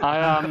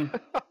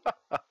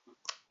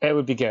 It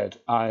would be good.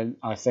 I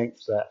think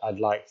that I'd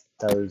like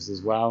those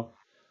as well.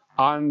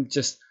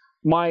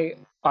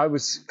 I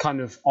was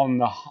kind of on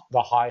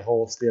the high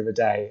horse the other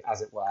day,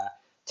 as it were,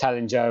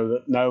 telling Joe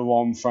that no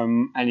one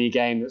from any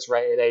game that's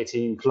rated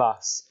 18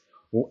 plus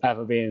will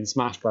ever be in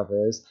Smash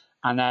Brothers.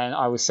 And then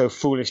I was so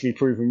foolishly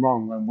proven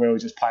wrong when Will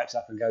just pipes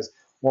up and goes,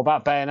 "What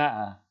about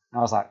Bayonetta?" And I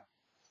was like,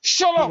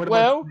 "Shut up, What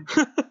Will!"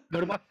 about-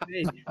 What about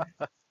today?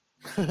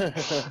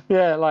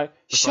 Yeah, like,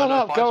 shut Final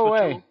up, Fight's go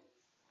away. mature.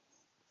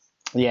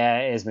 Yeah,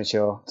 it is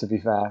mature, to be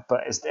fair,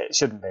 but it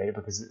shouldn't be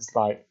because it's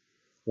like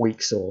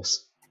weak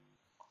sauce.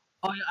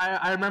 Oh, yeah,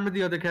 I remember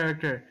the other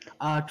character,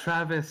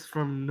 Travis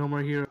from No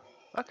More Hero.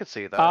 I could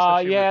see that. Ah,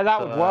 especially yeah, with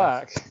that would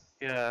work.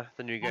 Yeah,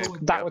 the new game. Oh,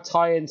 That Yep. would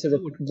tie into the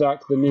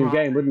new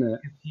game, wouldn't it?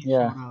 If he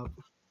Yeah. showed up.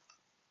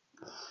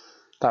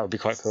 That would be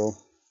quite cool.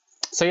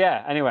 So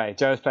yeah, anyway,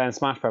 Joe's playing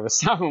Smash Brothers.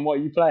 Salmon, what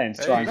are you playing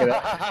to try and get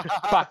it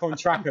back on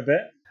track a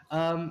bit?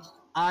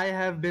 I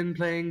have been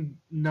playing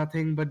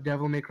nothing but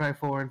Devil May Cry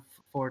 4 and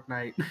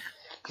Fortnite.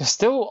 You're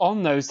still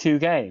on those 2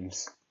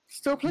 games.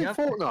 Still playing Yep.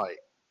 Fortnite.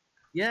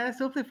 Yeah, I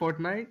still play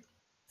Fortnite.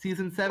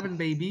 Season 7,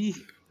 baby.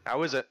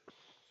 How is it?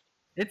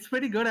 It's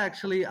pretty good,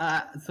 actually.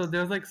 So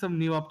there's like some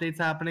new updates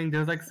happening.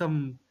 There's like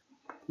some,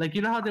 like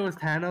you know how there was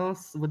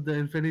Thanos with the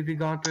Infinity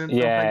Gauntlet and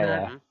stuff like Yeah,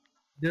 that. yeah.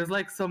 There's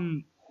like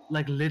some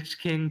like Lich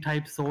King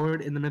type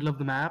sword in the middle of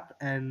the map,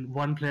 and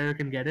one player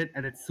can get it,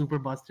 and it's super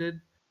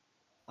busted.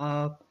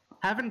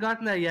 Haven't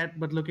gotten that yet,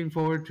 but looking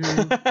forward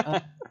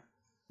to.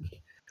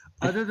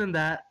 Other than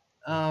that,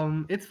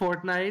 it's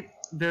Fortnite.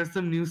 there's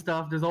some new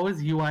stuff. There's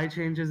always UI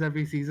changes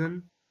every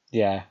season.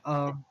 Yeah,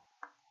 Um,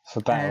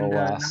 for better or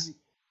and worse.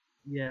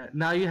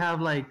 now you have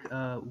like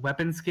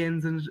weapon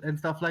skins and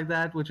stuff like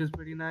that, which is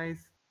pretty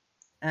nice.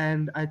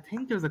 And I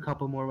think there's a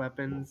couple more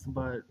weapons,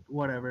 but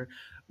whatever.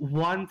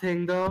 One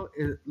thing though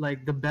is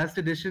like the best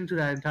addition to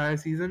that entire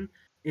season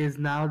is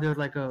now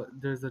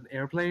there's an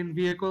airplane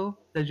vehicle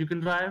that you can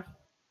drive,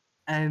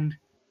 and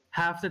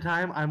half the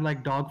time I'm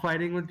like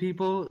dogfighting with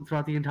people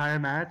throughout the entire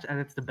match, and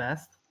it's the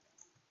best.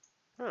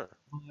 Huh.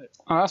 But,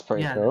 Oh, that's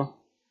pretty yeah, cool.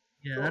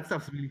 yeah, that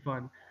stuff's really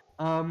fun.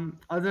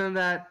 Other than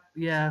that,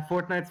 yeah,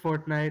 Fortnite's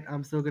Fortnite.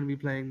 I'm still gonna be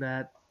playing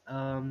that.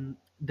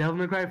 Devil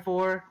May Cry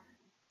 4.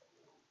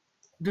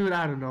 Dude,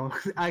 I don't know.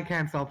 I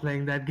can't stop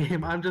playing that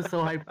game. I'm just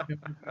so hyped. For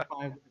Devil May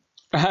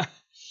Cry 5.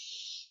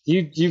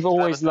 You've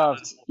always Never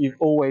done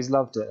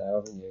loved it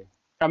though, haven't you?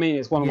 I mean,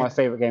 it's one of Yeah. my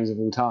favorite games of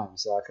all time,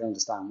 so I can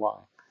understand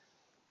why.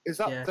 Is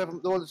that Yeah. the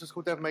one that's just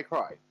called Devil May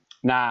Cry?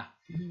 Nah,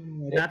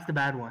 That's the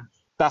bad one.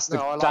 that's the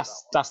No, I like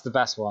that's the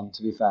best one.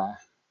 To be fair,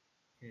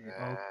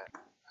 Yeah,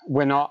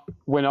 we're not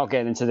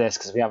getting into this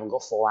because we haven't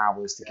got 4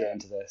 hours to get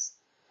into this.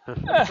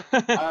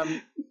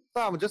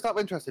 Sam, just out of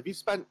interest, have you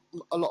spent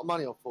a lot of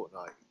money on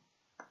Fortnite?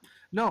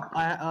 No,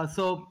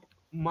 so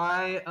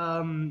my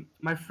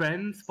my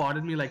friend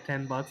spotted me like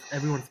 $10.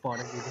 Everyone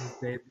spotted me these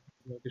days.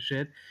 Like a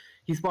shit.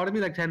 He spotted me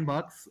like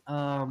 $10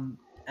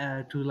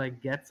 to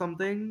like get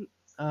something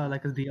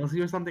like a DLC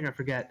or something. I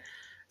forget.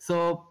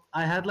 So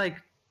I had like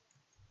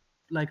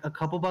a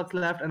couple bucks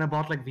left, and I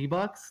bought like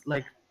V-Bucks,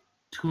 like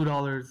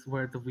 $2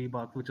 worth of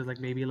V-Bucks, which is like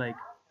maybe like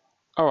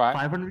All right.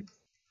 500.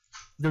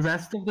 The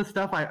rest of the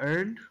stuff I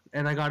earned,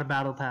 and I got a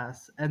battle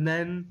pass. And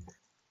then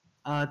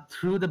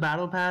through the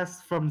battle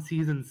pass from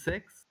season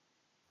 6,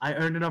 I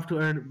earned enough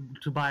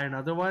to buy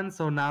another one.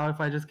 So now if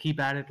I just keep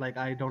at it, like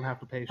I don't have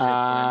to pay shit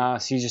for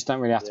it. So you just don't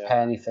really have to Yeah. pay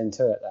anything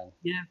to it then.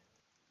 Yeah.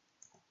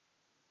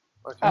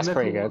 Okay. That's Unless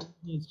pretty you good.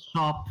 want those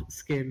shop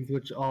skins,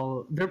 which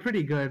they're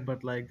pretty good,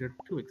 but like they're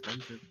too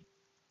expensive.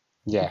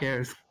 Who Yeah.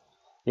 cares?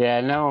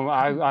 Yeah. No,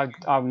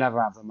 I've never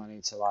had the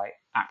money to like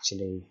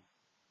actually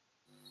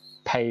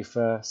pay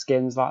for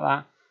skins like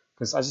that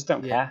because I just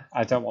don't Yeah. care.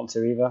 I don't want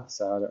to either,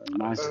 so I don't really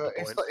mind.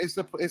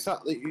 It's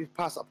that you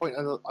pass that point,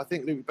 and I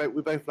think Luke,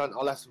 we both learned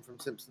our lesson from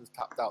Simpsons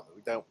Tapped Out that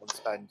we don't want to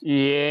spend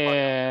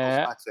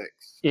Yeah.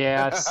 cosmetics.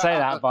 Yeah, I'd say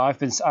that, but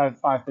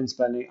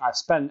I've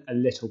spent a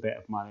little bit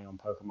of money on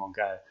Pokemon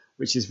Go,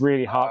 which is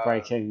really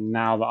heartbreaking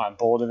now that I'm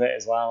bored of it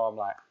as well. I'm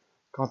like,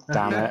 God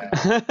damn it.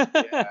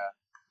 Yeah.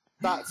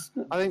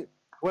 I think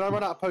when I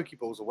run out of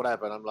Pokeballs or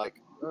whatever, and I'm like,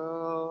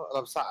 and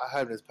I'm sat at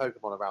home and there's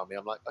Pokemon around me,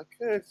 I'm like, I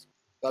could.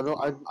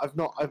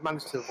 I've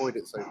managed to avoid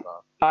it so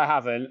far. I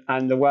haven't,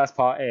 and the worst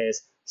part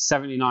is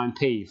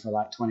 79p for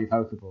like 20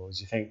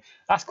 Pokeballs. You think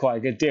that's quite a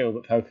good deal,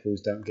 but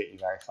Pokeballs don't get you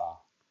very far.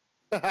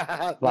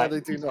 No, they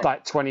do not.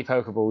 Like 20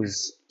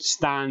 Pokeballs,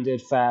 standard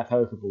fare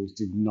Pokeballs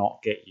do not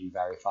get you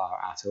very far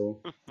at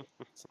all.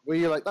 Where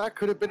you're like, that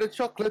could have been a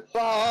chocolate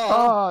bar.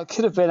 Oh, it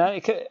could have been. I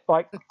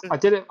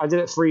did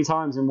it 3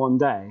 times in one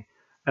day,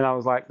 and I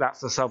was like, that's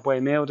the Subway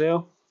meal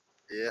deal.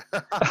 Yeah.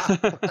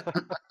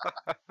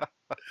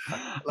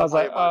 I was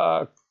like,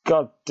 oh,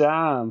 God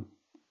damn.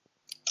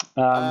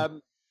 Yeah.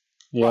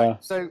 Right,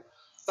 so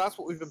that's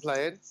what we've been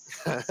playing.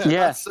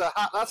 Yeah.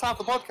 That's half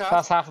the podcast.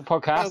 That's half a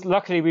podcast.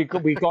 Luckily, we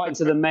got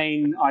into the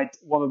main,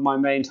 one of my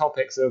main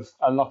topics of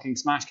unlocking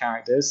Smash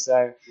characters.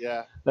 So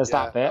yeah. there's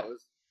that bit.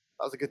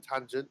 That was a good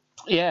tangent.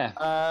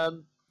 Yeah.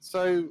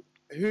 So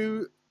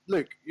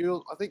Luke,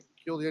 I think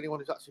you're the only one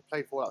who's actually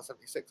played Fallout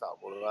 76 out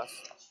of all of us.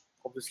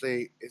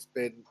 Obviously, it's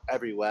been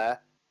everywhere.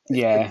 It's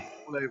been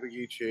all over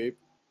YouTube.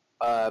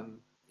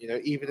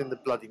 Even in the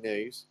bloody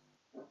news.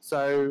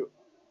 So,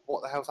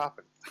 what the hell's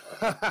happened?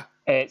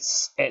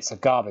 It's a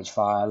garbage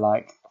fire.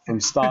 Like from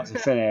start to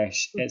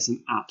finish, it's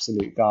an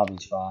absolute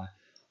garbage fire.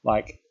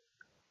 Like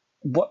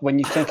when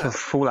you think of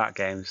Fallout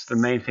games, the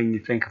main thing you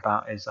think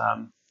about is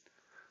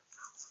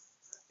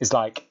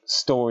like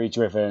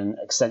story-driven,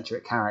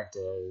 eccentric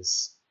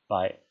characters,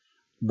 like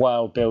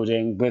world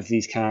building with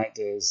these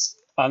characters,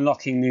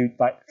 unlocking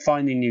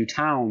finding new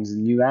towns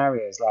and new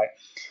areas. Like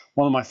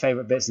one of my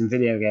favorite bits in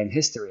video game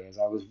history is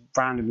I was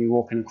randomly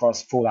walking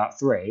across Fallout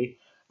 3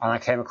 and I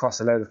came across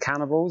a load of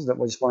cannibals that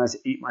just wanted to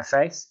eat my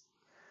face.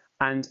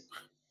 And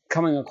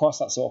coming across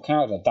that sort of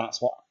character,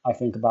 that's what I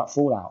think about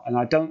Fallout. And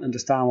I don't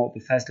understand what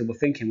Bethesda were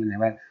thinking when they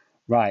went,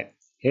 right,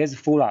 here's a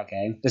Fallout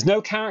game. There's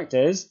no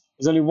characters.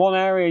 There's only one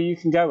area you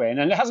can go in,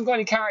 and it hasn't got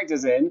any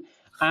characters in.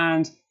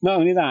 And not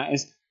only that,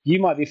 is you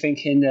might be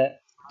thinking that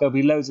there'll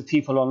be loads of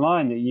people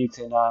online that you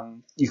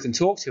can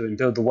talk to and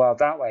build the world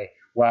that way.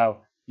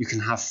 Well, you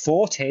can have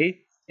 40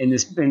 in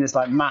this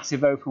like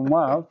massive open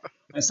world.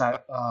 It's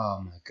like,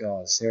 oh my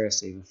God,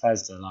 seriously,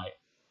 Bethesda, like.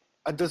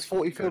 And does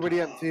 40 feel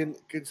really empty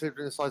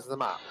considering the size of the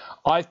map?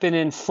 I've been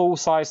in full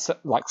size,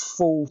 like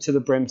full to the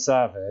brim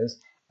servers,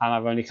 and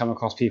I've only come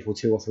across people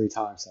 2 or 3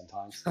 times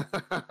sometimes.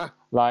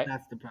 Like,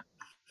 That's the problem.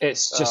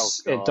 it's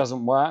just, it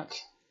doesn't work.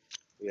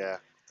 Yeah.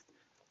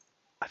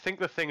 I think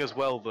the thing as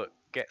well that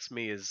gets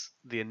me is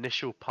the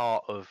initial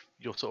part of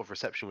your sort of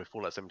reception with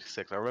Fallout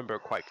 76. I remember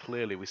it quite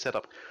clearly. We set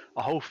up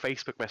a whole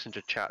Facebook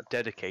Messenger chat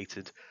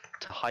dedicated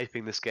to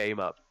hyping this game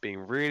up, being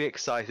really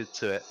excited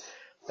to it.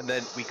 And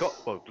then we got,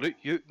 well, Luke,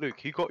 you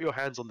got your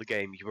hands on the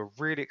game. You were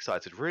really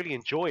excited, really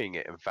enjoying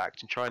it, in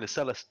fact, and trying to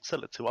sell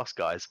it to us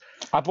guys.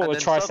 I bought And a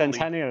then suddenly-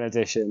 Tricentennial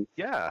edition.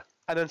 Yeah,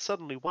 and then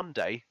suddenly one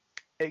day,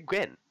 it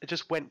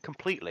just went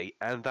completely,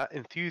 and that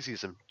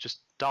enthusiasm just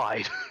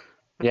died.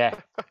 Yeah,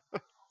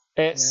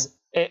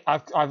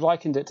 I've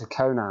likened it to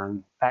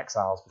Conan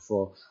Exiles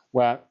before,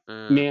 where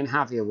me and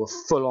Javier were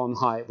full on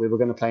hype. We were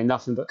going to play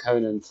nothing but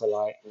Conan for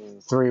like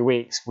 3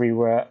 weeks. We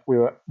were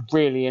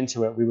really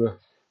into it. We were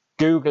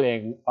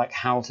Googling like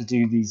how to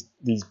do these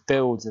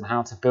builds and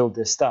how to build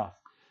this stuff,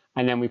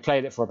 and then we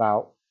played it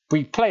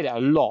a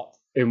lot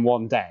in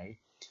one day.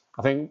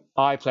 I think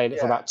I played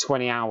it for about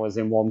 20 hours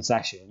in one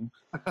session,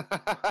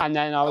 and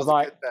then I was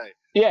like,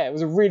 yeah, it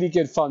was a really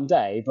good fun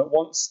day. But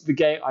once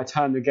I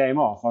turned the game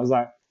off, I was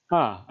like,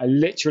 I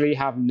literally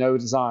have no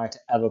desire to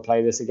ever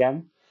play this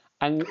again.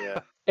 And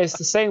it's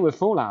the same with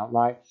Fallout.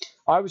 Like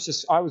I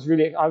was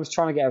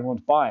trying to get everyone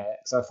to buy it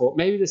because I thought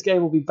maybe this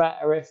game will be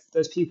better if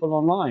there's people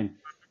online.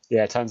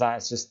 Yeah, it turns out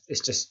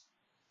it's just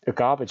a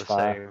garbage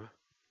fire.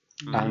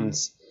 And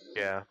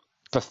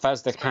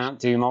Bethesda can't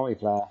do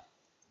multiplayer.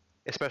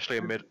 Especially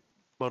amid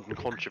modern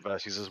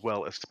controversies as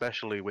well,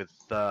 especially with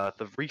the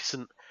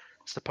recent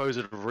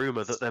supposed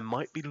rumor that there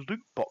might be loot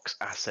box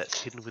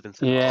assets hidden within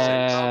 76.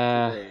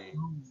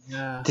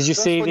 Yeah. Did you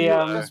see the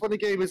That's when the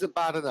game isn't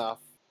bad enough.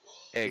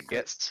 It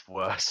gets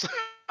worse.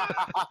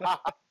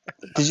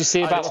 Did you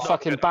see about the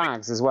fucking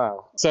bags as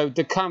well? So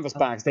the canvas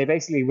bags, they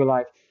basically were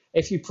like,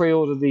 if you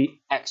pre-order the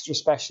extra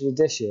special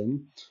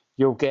edition,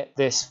 you'll get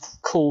this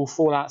cool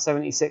Fallout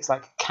 76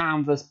 like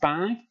canvas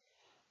bag.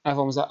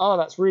 Everyone was like, "Oh,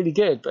 that's really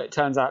good," but it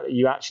turns out that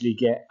you actually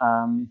get,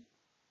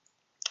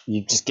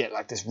 you just get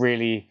like this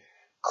really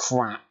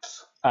crap,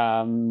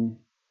 the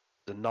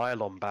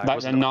nylon bag, like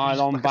the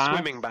nylon like bag, a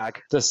swimming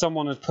bag. that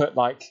someone had put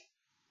like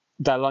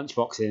their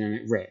lunchbox in and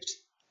it ripped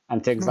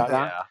and things like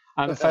that.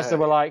 And Bethesda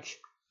were like,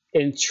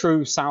 in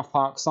true South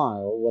Park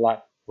style, were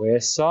like, "We're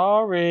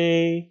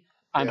sorry,"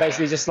 and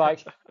basically just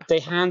like they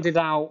handed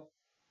out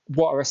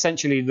what are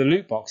essentially the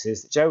loot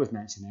boxes that Joe was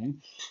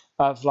mentioning.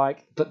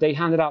 But they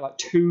handed out like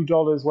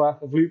 $2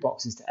 worth of loot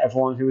boxes to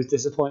everyone who was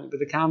disappointed with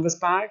the canvas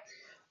bag,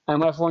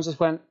 and everyone just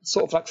went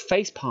sort of like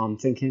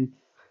facepalm, thinking,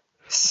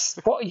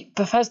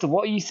 Bethesda,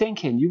 what are you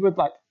thinking? You were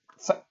like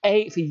for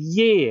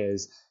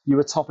years you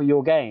were top of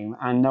your game,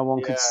 and no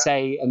one could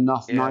say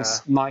enough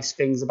nice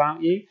things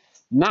about you.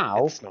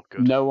 Now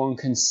no one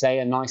can say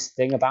a nice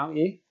thing about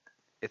you.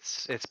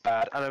 It's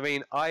bad, and I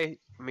mean,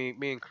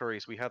 me and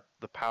Clarice, we had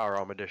the Power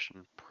Arm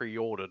edition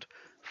pre-ordered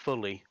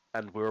fully,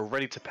 and we were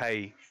ready to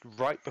pay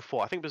right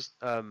before. I think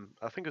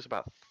it was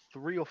about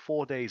 3 or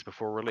 4 days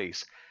before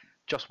release,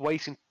 just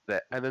waiting for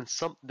it, and then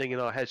something in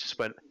our heads just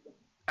went,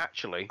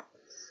 actually,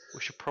 we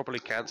should probably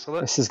cancel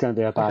it. This is going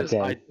to be a bad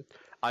game.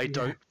 I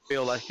don't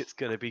feel like it's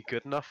going to be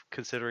good enough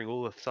considering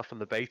all the stuff in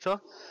the beta,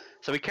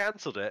 so we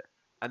cancelled it.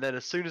 And then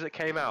as soon as it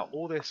came out,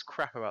 all this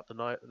crap about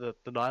the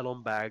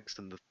nylon bags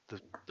and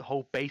the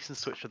whole bait and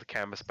switch for the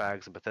canvas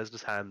bags and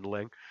Bethesda's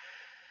handling,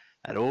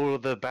 and all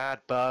of the bad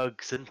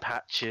bugs and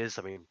patches.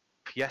 I mean,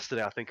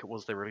 yesterday I think it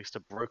was, they released a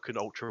broken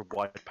ultra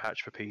wide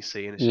patch for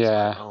PC, and it's just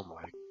like, oh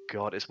my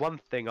god, it's one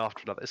thing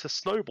after another. It's a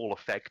snowball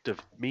effect of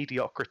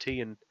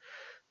mediocrity and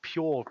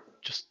pure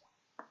just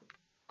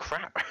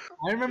crap.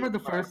 I remember the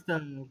first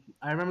thing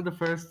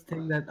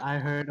that I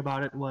heard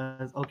about it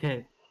was,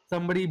 okay,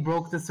 somebody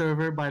broke the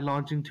server by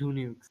launching 2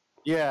 nukes.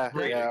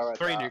 Three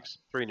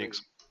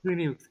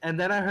nukes. And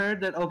then I heard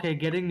that, okay,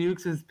 getting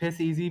nukes is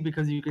piss easy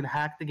because you can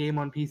hack the game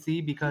on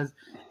PC because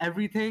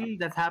everything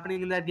that's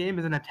happening in that game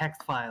is in a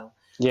text file.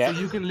 Yeah. So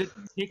you can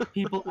literally kick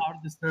people out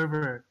of the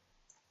server.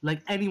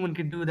 Like, anyone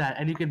can do that.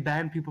 And you can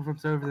ban people from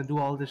servers and do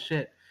all this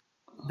shit.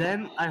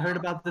 Then I heard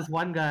about this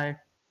one guy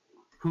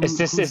who... Is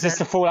this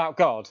the Fallout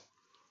God?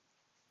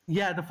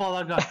 Yeah, the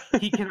Fallout God.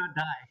 He cannot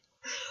die.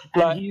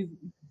 And he's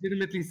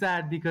legitimately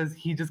sad because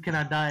he just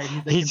cannot die.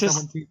 And he's like,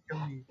 someone please kill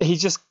me. He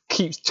just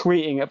keeps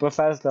tweeting at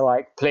Bethesda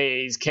like,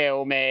 "Please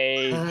kill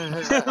me."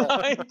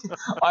 Like,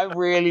 I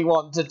really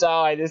want to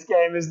die. This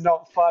game is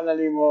not fun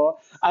anymore.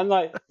 And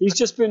like, he's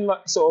just been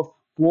like sort of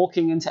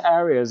walking into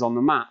areas on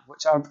the map,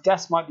 which I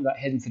guess might be like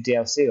hidden for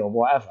DLC or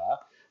whatever.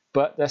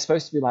 But they're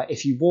supposed to be like,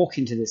 if you walk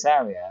into this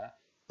area,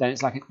 then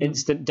it's like an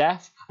instant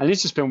death. And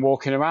he's just been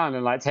walking around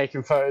and like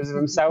taking photos of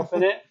himself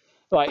in it.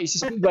 Like, he's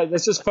just like,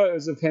 there's just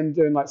photos of him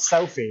doing like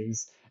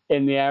selfies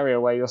in the area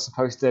where you're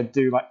supposed to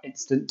do like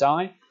instant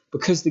die,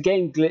 because the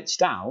game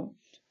glitched out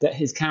that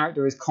his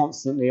character is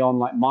constantly on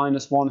like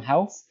 -1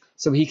 health,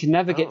 so he can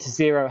never get to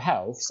 0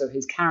 health, so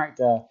his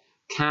character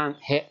can't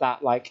hit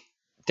that like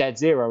dead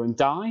zero and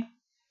die,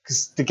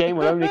 because the game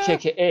will only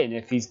kick it in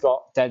if he's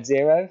got dead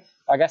zero.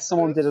 I guess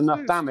someone did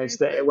enough damage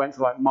that it went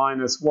to like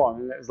 -1,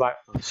 and it was like,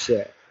 oh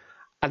shit.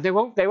 And they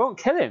won't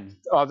kill him.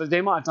 Or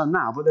they might have done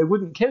now, but they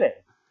wouldn't kill him.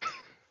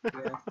 Yeah.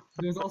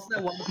 There was also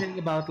that one thing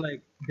about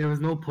like there was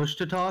no push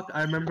to talk.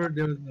 I remember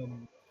there was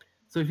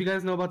so if you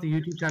guys know about the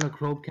YouTube channel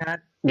Crobecat,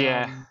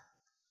 Yeah.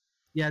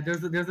 yeah,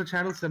 there's a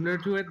channel similar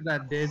to it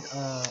that did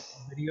a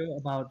video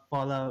about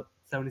Fallout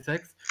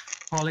 76,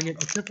 calling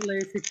it a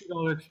AAA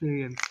 $60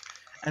 experience.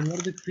 And one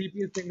of the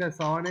creepiest things I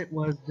saw on it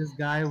was this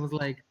guy was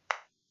like,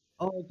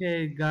 "Oh,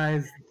 okay,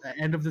 guys,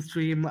 end of the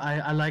stream.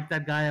 I like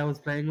that guy I was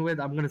playing with.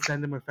 I'm gonna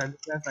send him a friend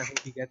request. I hope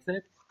he gets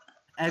it."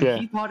 And Yeah.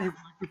 he thought his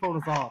microphone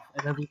was off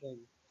and everything.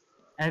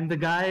 And the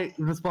guy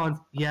responds,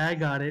 "Yeah, I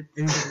got it."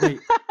 And he's like,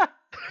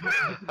 "Wait,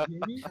 you can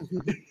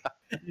hear me?"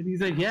 And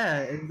he's like,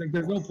 "Yeah." And he's like,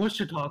 "There's no push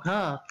to talk,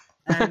 huh?"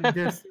 And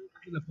there's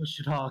still a push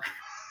to talk.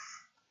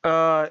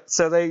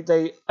 So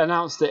they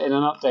announced it in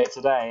an update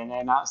today, and they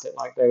announced it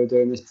like they were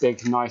doing this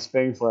big nice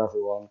thing for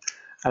everyone,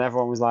 and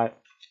everyone was like,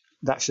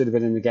 "That should have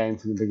been in the game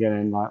from the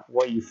beginning. Like,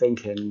 what are you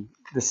thinking?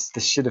 This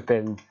should have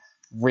been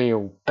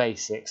real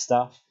basic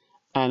stuff."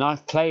 And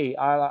I've played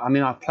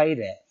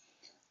it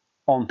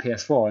on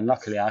PS4, and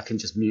luckily I can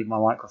just mute my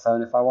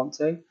microphone if I want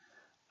to.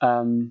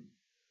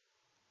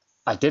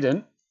 I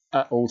didn't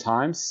at all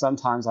times.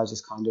 Sometimes I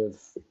just kind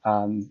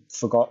of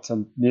forgot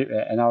to mute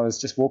it, and I was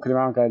just walking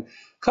around going,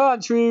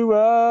 "Country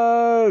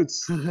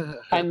roads,"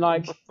 and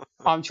like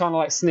I'm trying to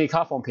like sneak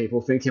up on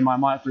people, thinking my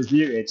mic was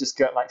muted, just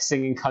get like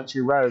singing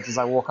 "Country Roads" as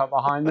I walk up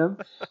behind them,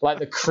 like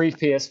the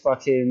creepiest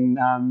fucking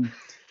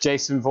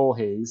Jason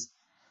Voorhees,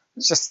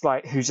 just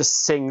like who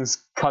just sings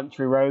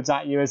 "Country Roads"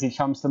 at you as he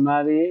comes to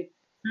murder you.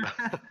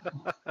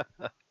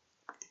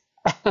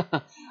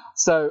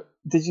 So,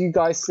 did you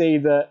guys see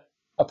that?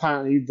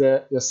 Apparently,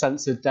 the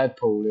censored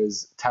Deadpool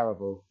is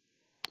terrible.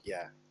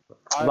 Yeah.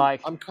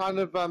 I'm kind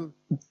of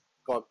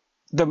God.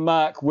 The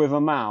Merc with a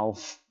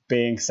mouth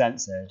being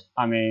censored.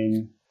 I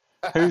mean,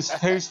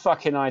 whose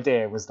fucking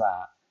idea was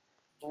that?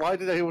 Why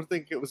did anyone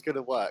think it was going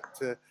to work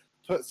to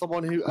put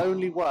someone who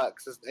only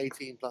works as an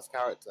 18+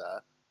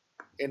 character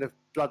in a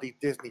bloody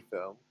Disney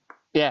film?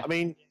 Yeah. I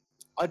mean,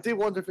 I do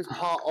wonder if it's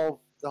part of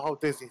the whole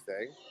Disney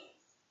thing.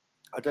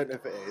 I don't know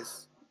if it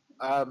is.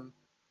 I'm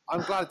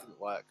glad it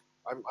didn't work.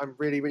 I'm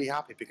really, really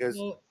happy because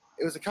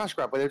it was a cash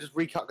grab where they were just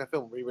recutting a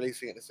film,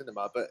 re-releasing it in the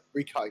cinema, but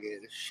recutting it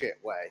in a shit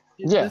way.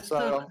 Is Yeah. this the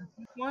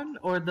Christmas one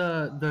or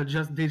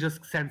they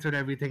just censored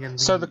everything and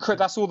So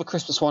that's all the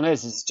Christmas one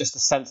is. It's just a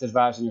censored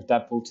version of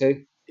Deadpool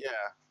 2. Yeah.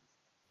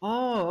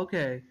 Oh,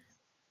 okay.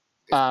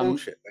 It's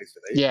bullshit,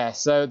 basically. Yeah.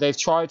 So they've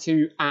tried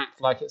to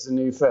act like it's a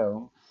new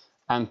film,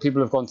 and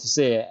people have gone to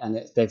see it, and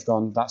they've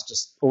gone, "That's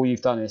just all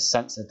you've done is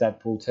censor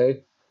Deadpool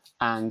 2,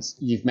 and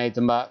you've made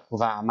the Merc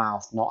without a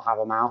mouth not have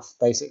a mouth,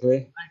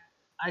 basically."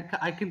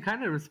 I can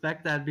kind of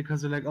respect that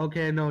because they're like,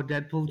 okay, no,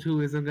 Deadpool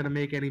 2 isn't going to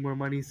make any more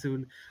money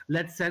soon.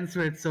 Let's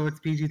censor it so it's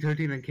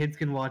PG-13 and kids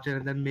can watch it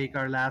and then make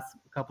our last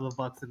couple of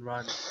bucks and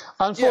run.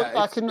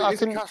 Unfortunately,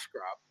 it's a cash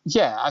grab.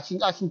 Yeah,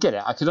 I can get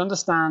it. I could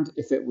understand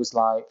if it was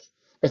like,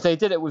 if they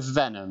did it with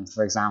Venom,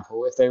 for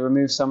example, if they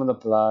removed some of the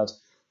blood,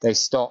 they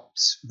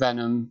stopped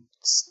Venom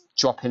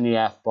dropping the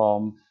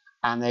F-bomb,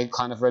 and they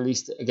kind of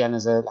released it again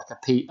as a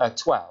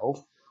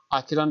P12,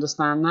 I could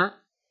understand that.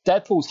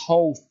 Deadpool's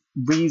whole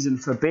reason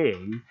for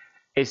being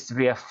is to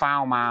be a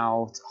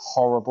foul-mouthed,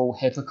 horrible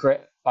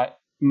hypocrite, like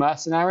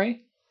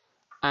mercenary,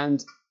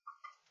 and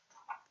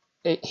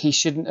he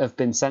shouldn't have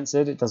been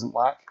censored. It doesn't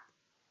work.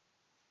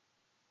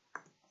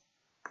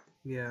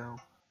 Yeah.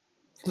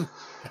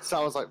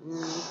 So I was like,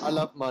 I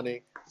love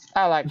money.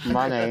 I like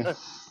money.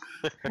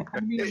 I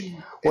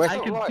mean, It's I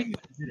not can right.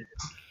 see it.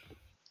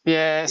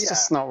 Yeah, it's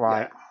just not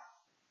right.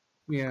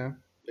 Yeah.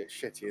 Bit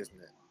shitty, isn't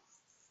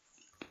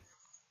it?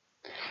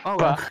 Oh,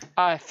 well.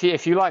 But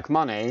if you like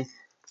money,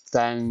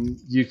 then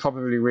you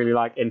probably really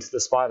like Into the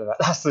Spider-Verse.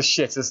 That's the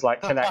shittest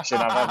like connection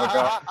I've ever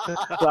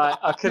got. Like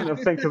I couldn't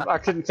think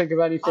of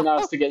anything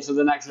else to get to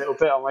the next little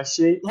bit on my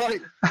sheet.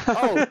 Like,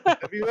 oh,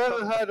 have you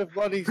ever heard of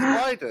Money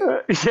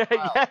Spider?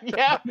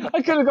 Yeah.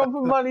 I could have gone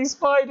for Money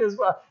Spiders,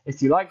 but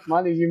if you like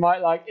money, you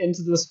might like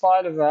Into the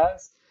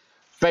Spider-Verse.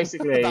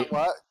 Basically, That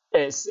worked.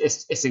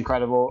 it's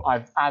incredible.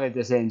 I've added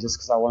this in just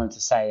because I wanted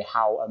to say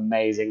how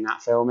amazing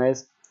that film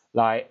is.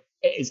 Like,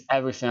 it is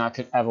everything I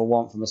could ever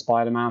want from a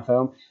Spider-Man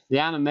film. The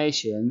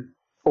animation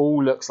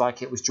all looks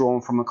like it was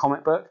drawn from a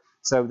comic book.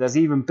 So there's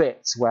even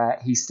bits where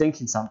he's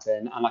thinking something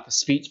and like a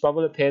speech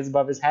bubble appears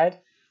above his head,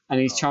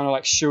 and he's trying to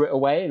like shoo it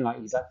away, and like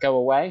he's like, "Go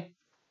away."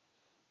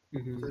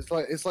 Mhm.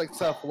 It's like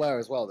self-aware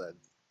as well. Then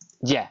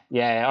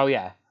Yeah. Oh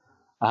yeah,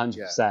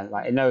 100%.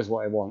 Like it knows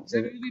what it wants.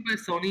 Is that movie by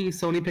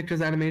Sony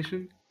Pictures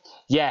Animation?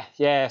 Yeah.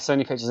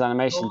 Sony Pictures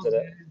Animation did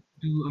it.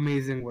 They do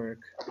amazing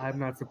work. I'm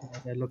not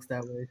surprised that looks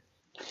that way.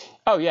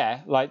 Oh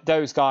yeah, like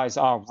those guys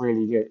are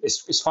really good.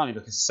 It's funny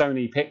because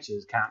Sony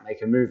Pictures can't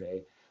make a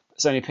movie, but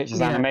Sony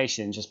Pictures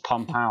Animation just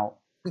pump out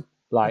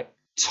like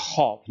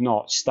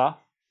top-notch stuff.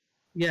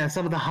 Yeah,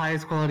 some of the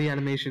highest quality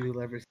animation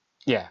you'll ever see.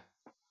 Yeah,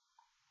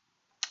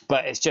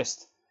 but it's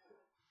just,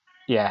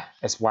 yeah,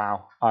 it's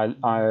wow.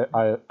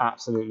 I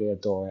absolutely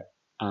adore it,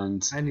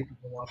 and I need to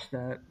go watch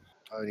that.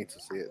 I need to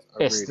see it.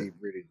 I It's really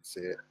need to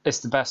see it. it's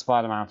the best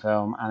Spider-Man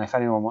film. And if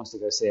anyone wants to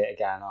go see it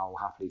again, I'll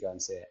happily go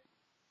and see it.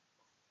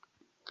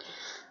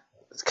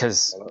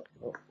 because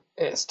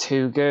it's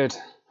too good.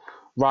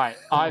 Right,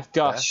 I've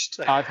gushed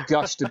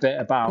a bit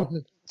about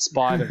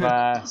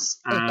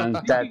Spider-Verse and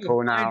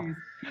Deadpool now.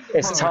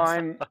 It's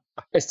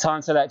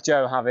time to let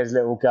Joe have his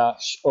little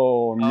gush,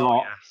 or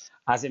not,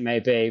 as it may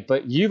be.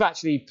 But you've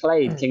actually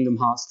played Kingdom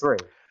Hearts 3.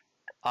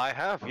 I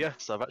have,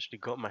 yes. I've actually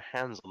got my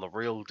hands on the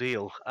real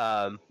deal.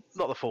 Not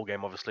the full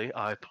game, obviously.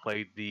 I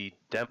played the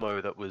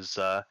demo that was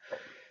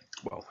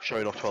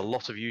shown off to a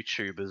lot of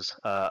YouTubers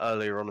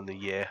earlier on in the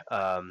year,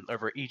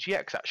 over at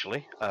EGX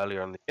actually,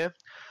 earlier in the year.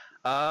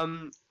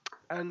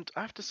 And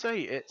I have to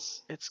say,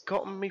 it's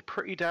gotten me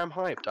pretty damn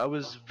hyped. I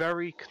was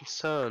very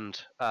concerned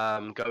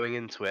going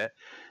into it,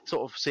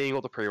 sort of seeing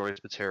all the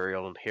pre-release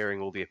material and hearing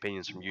all the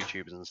opinions from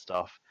YouTubers and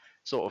stuff,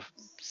 sort of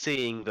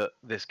seeing that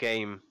this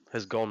game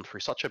has gone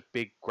through such a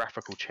big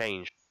graphical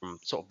change from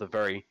sort of the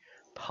very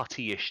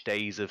putty-ish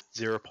days of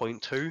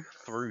 0.2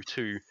 through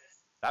to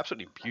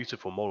absolutely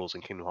beautiful models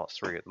in Kingdom Hearts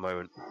 3 at the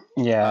moment.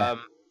 Yeah.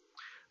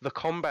 The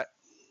combat,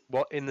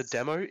 in the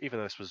demo, even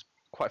though this was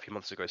quite a few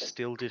months ago,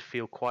 still did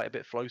feel quite a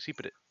bit floaty,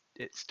 but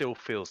it still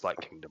feels like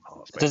Kingdom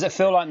Hearts. Basically. Does it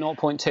feel like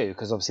 0.2?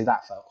 Because obviously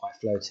that felt quite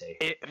floaty.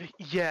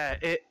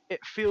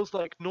 It feels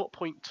like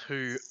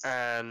 0.2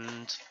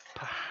 and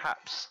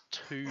perhaps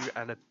 2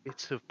 and a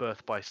bit of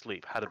Birth by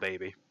Sleep had a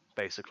baby,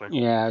 basically.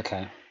 Yeah,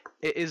 okay.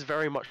 It is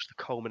very much the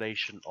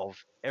culmination of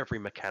every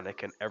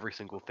mechanic and every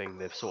single thing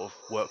they've sort of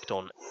worked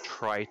on,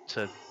 tried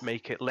to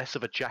make it less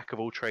of a jack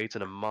of all trades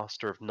and a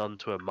master of none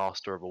to a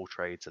master of all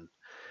trades. And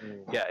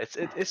yeah,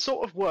 it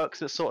sort of works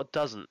and it sort of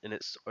doesn't in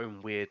its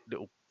own weird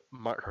little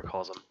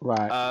microcosm.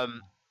 Right.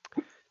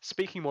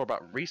 Speaking more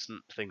about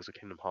recent things of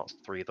Kingdom Hearts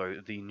 3,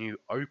 though, the new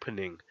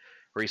opening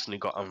recently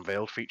got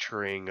unveiled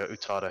featuring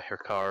Utada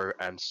Hikaru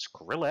and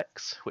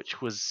Skrillex,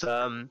 which was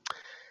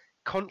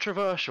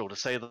controversial to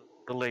say the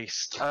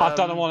least. I've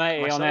done a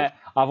 180 on it.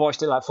 I've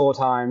watched it like 4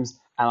 times,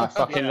 and I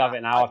fucking love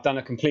it now. I've done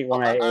a complete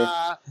 180.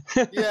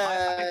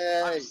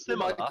 I'm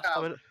similar.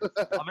 I'm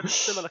in a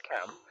similar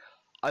camp.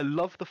 I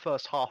love the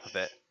first half of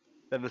it.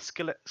 Then the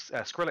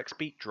Skrillex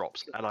beat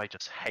drops, and I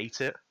just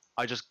hate it.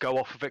 I just go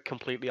off of it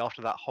completely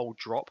after that whole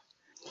drop.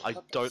 I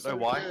don't know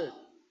why. Good.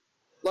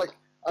 Like,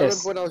 I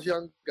remember when I was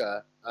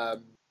younger,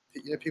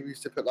 people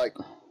used to put like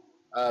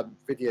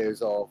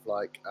videos of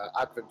like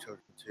Advent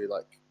Children to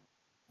like,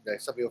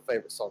 some of your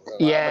favourite songs.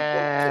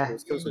 Yeah.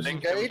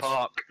 Linkin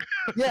Park.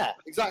 Yeah,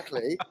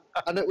 exactly.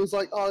 And it was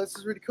like, oh, this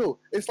is really cool.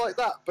 It's like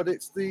that, but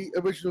it's the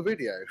original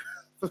video.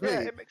 For me. Yeah,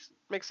 it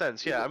makes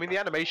sense. Yeah, I mean the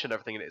animation and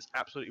everything in it is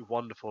absolutely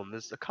wonderful, and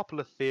there's a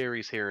couple of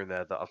theories here and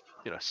there that have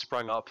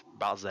sprung up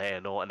about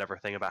Xehanort and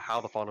everything, about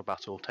how the final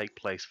battle will take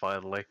place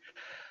finally.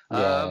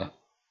 Yeah.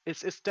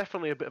 It's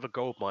definitely a bit of a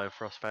goldmine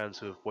for us fans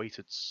who have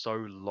waited so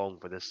long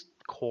for this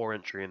core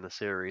entry in the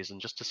series, and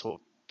just to sort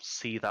of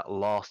see that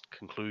last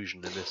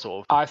conclusion in this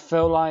sort of I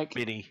feel like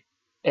mini.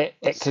 It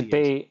could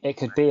be a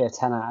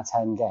 10 out of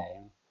 10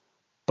 game,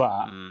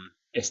 but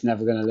it's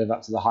never going to live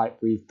up to the hype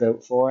we've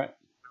built for it.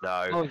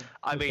 No,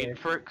 I mean,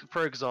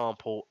 for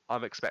example,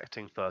 I'm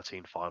expecting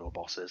 13 final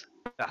bosses.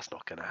 That's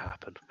not going to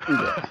happen.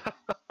 Yeah,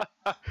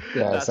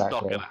 That's exactly.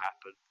 not going to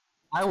happen.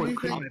 I would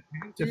think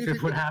if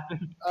it would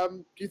happen.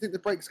 Do you think the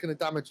break's going to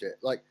damage it?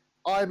 Like,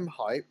 I'm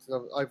hyped.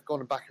 I've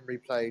gone back and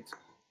replayed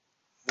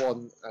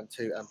 1 and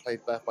 2 and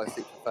played Birth by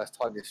Sleep for the first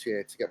time this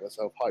year to get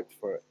myself hyped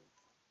for it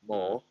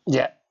more.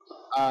 Yeah.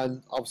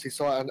 And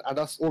obviously, and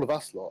all of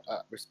us lot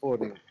at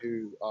Respawning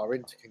who are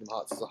into Kingdom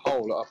Hearts as a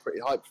whole are pretty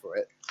hyped for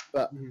it.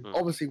 But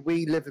obviously,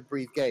 we live and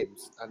breathe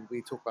games, and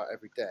we talk about it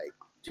every day.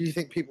 Do you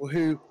think people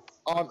who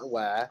aren't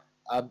aware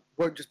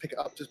won't just pick it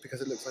up just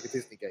because it looks like a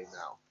Disney game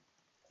now?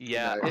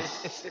 Yeah,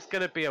 it's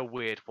going to be a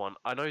weird one.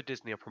 I know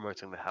Disney are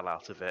promoting the hell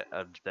out of it,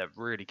 and they're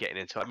really getting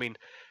into it. I mean,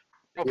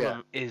 the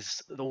problem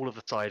is all of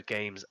the side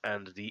games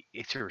and the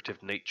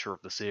iterative nature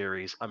of the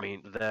series. I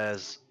mean,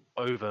 there's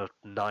over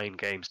 9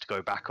 games to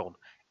go back on,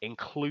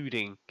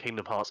 including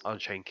Kingdom Hearts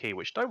Unchained Key,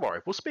 which, don't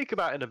worry, we'll speak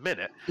about in a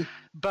minute.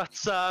 But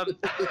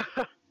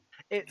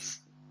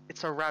it's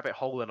a rabbit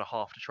hole and a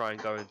half to try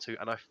and go into,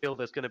 and I feel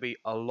there's going to be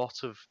a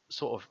lot of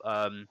sort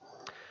of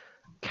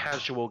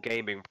casual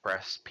gaming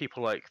press,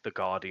 people like The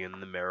Guardian,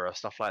 The Mirror,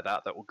 stuff like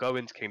that, that will go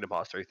into Kingdom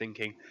Hearts 3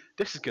 thinking,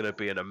 this is going to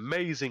be an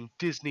amazing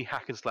Disney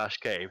hack and slash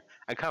game,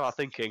 and come out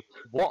thinking,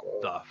 what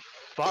the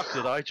fuck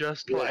did I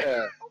just play?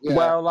 Yeah,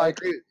 well, like,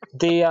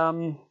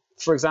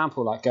 for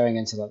example, like going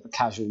into the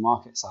casual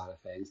market side of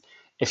things,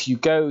 if you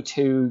go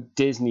to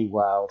Disney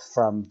World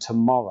from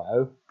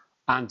tomorrow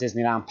and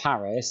Disneyland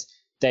Paris,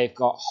 they've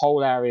got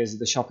whole areas of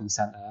the shopping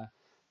centre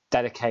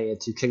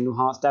dedicated to Kingdom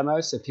Hearts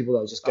demos. So people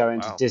that are just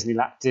going to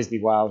Disney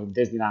World and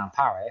Disneyland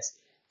Paris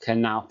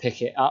can now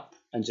pick it up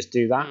and just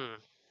do that.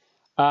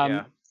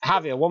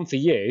 Javier, one for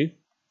you.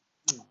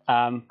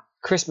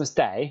 Christmas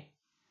Day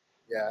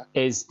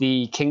is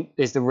the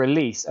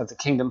release of the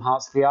Kingdom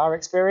Hearts VR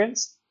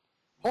experience.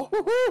 That'd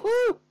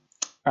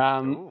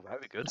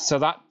be good.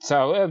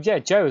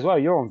 Joe as well.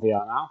 You're on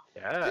VR now.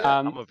 Yeah,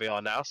 I'm on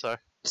VR now.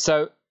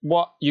 So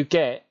what you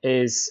get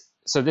is,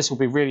 so this will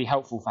be really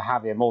helpful for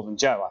Javier more than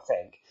Joe, I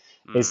think,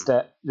 is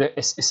that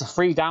it's a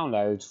free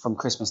download from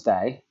Christmas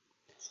Day,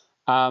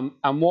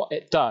 And what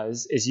it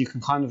does is you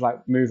can kind of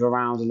like move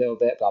around a little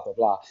bit, blah blah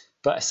blah.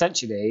 But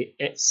essentially,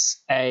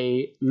 it's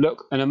an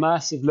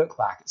immersive look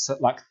back. It's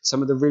like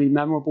some of the really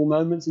memorable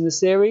moments in the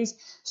series.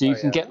 So you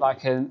can get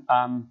like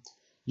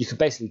you could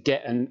basically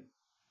get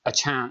a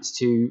chance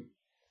to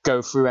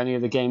go through any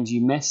of the games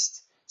you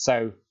missed.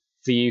 So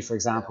for you, for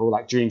example,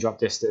 like Dream Drop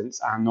Distance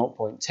and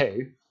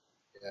 0.2,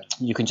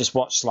 you can just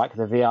watch like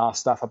the VR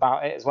stuff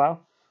about it as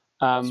well.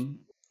 And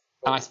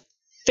I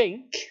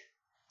think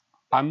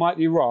I might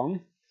be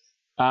wrong,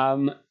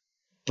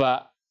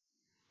 but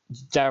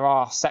there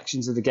are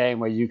sections of the game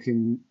where you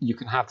can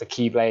have the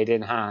Keyblade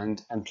in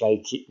hand and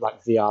play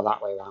like VR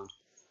that way around.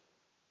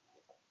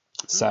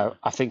 So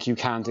I think you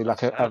can do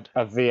like a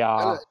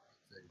VR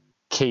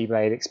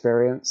Keyblade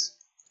experience.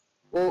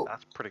 Well,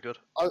 That's pretty good.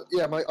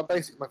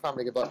 my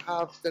family go like,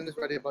 have dinner's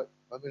ready. I'm like,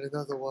 I'm in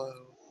another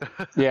world.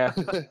 Yeah.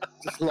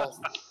 Just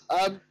lost.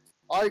 I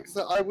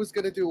was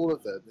going to do all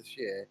of them this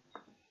year.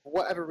 For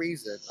whatever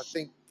reason, I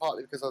think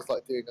partly because I was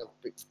like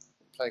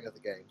playing other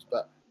games,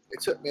 but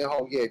it took me a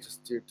whole year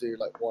just to do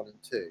like 1 and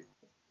 2,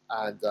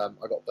 and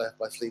I got Birth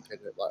by Sleep in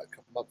it like a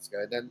couple months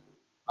ago, and then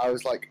I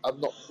was like, I'm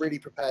not really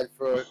prepared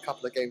for a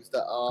couple of games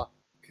that are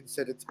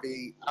considered to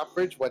be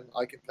average when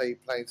I can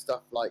playing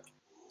stuff like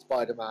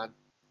Spider-Man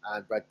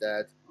and Red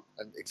Dead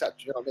and etc.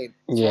 You know what I mean?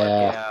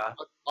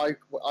 So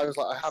I was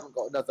like, I haven't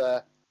got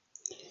another,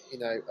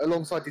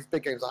 alongside these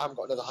big games, I haven't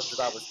got another 100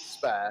 hours to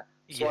spare.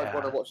 So I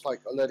want to watch like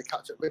a load of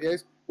catch-up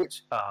videos,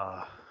 which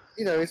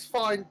is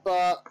fine,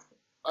 but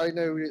I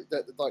know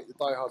that like the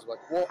diehards are like,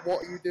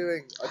 what are you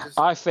doing?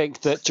 I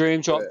think that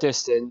Dream Drop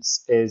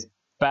Distance is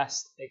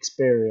best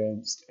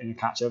experienced in a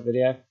catch-up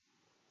video.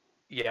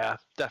 Yeah,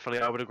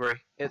 definitely, I would agree.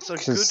 It's a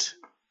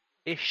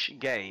good-ish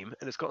game,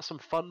 and it's got some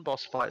fun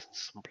boss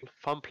fights, some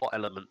fun plot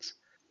elements,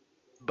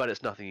 but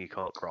it's nothing you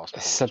can't grasp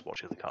from just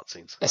watching the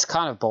cutscenes. It's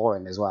kind of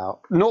boring as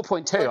well.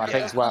 0.2, I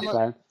think, is worth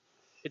playing.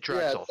 It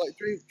drags off. Like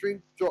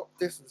Dream Drop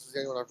Distance is the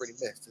only one I've really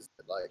missed, isn't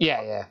it?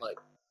 Like, like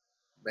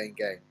main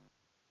game.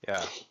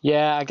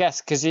 Yeah, I guess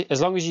because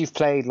as long as you've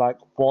played like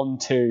 1,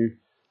 2,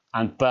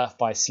 and Birth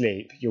by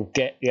Sleep, you'll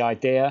get the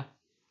idea.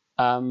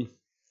 Pretty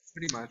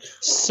much.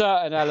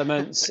 Certain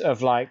elements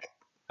of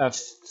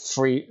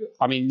free.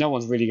 I mean, no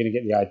one's really going to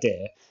get the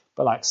idea,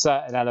 but like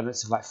certain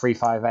elements of like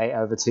 358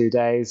 over 2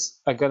 days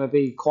are going to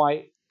be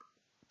quite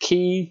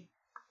key,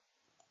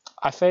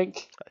 I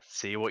think. I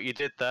see what you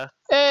did there.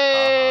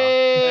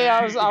 Hey!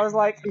 I was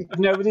like,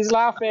 nobody's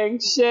laughing.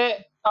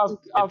 Shit!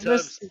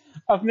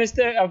 I've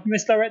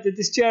misdirected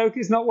this joke.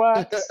 It's not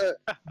worked.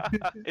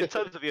 In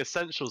terms of the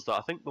essentials, though,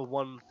 I think the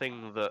one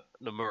thing that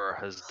Nomura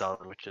has done,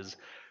 which is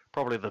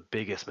probably the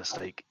biggest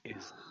mistake,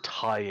 is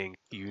tying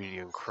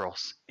Union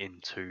Cross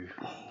into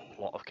the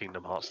plot of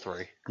Kingdom Hearts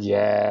 3.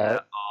 Yeah. There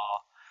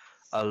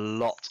are a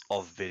lot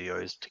of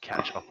videos to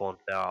catch up on.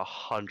 There are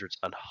hundreds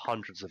and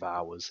hundreds of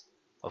hours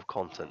of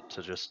content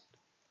to just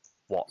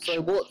watch. So I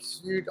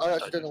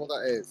actually don't know what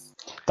that is.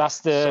 That's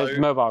the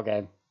mobile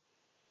game.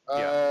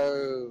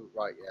 Oh,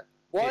 right, yeah.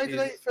 Why do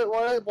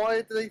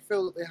they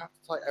feel that they have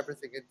to tie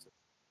everything into it?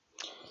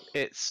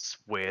 It's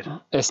weird.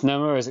 It's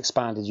Nomura's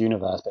expanded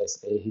universe,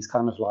 basically. He's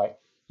kind of like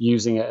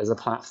using it as a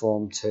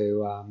platform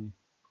to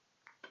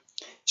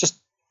just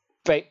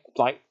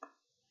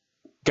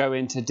go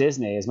into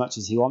Disney as much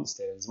as he wants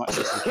to, as much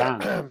as he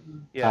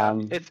can.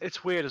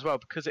 It's weird as well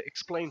because it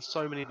explains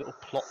so many little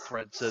plot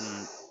threads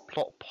and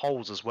plot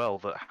holes as well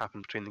that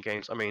happen between the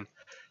games. I mean,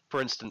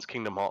 for instance,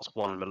 Kingdom Hearts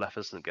 1,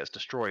 Maleficent gets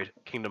destroyed.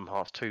 Kingdom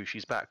Hearts 2,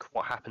 she's back.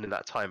 What happened in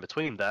that time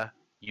between there?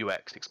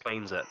 UX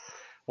explains it.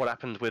 What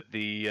happened with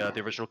the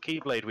original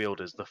Keyblade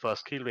wielders, the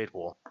first Keyblade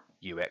War?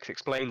 UX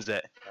explains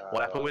it.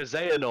 What happened with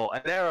Xehanort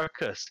and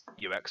Eraqus?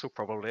 UX will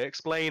probably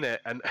explain it.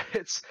 And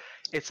it's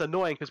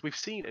annoying because we've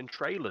seen in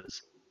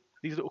trailers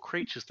these little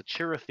creatures, the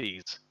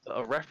Chirithes, that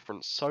are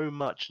referenced so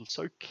much and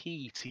so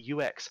key to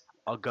UX,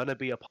 are going to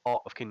be a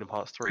part of Kingdom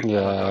Hearts 3 and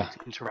are going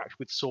to interact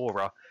with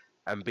Sora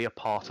and be a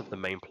part of the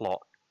main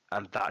plot.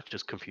 And that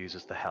just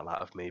confuses the hell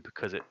out of me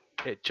because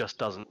it just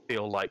doesn't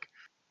feel like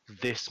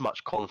this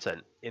much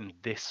content in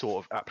this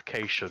sort of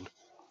application.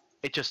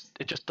 It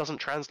just doesn't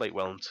translate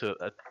well into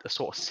a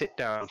sort of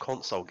sit-down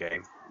console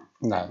game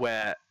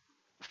where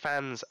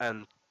fans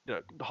and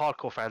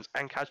hardcore fans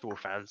and casual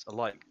fans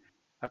alike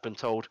have been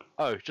told,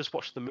 oh, just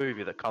watch the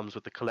movie that comes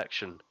with the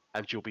collection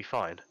and you'll be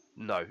fine.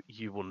 No,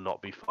 you will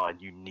not be fine.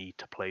 You need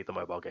to play the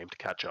mobile game to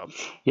catch up.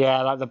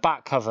 Yeah, like the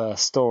back cover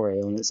story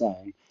on its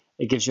own,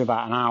 it gives you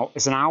about an hour.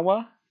 It's an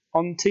hour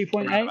on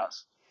 2.8? I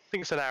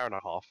think it's an hour and a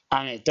half.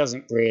 And it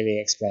doesn't really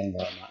explain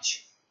very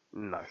much.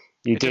 No.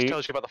 It just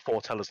tells you about the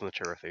foretellers and the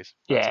Chirithes.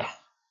 Yeah.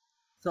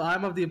 So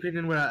I'm of the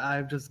opinion where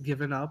I've just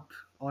given up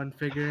on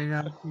figuring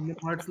out Kingdom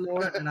Hearts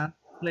lore, and I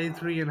play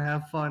 3 and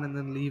have fun and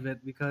then leave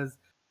it because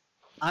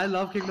I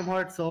love Kingdom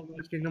Hearts so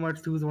much. Kingdom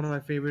Hearts 2 is one of my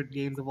favorite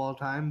games of all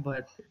time,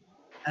 but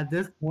at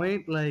this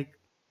point, like,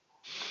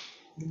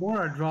 the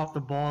more I drop the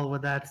ball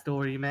with that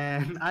story,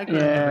 man, I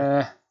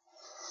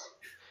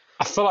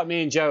feel like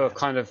me and Joe have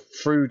kind of,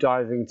 through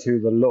diving to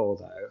the lore,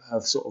 though,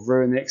 have sort of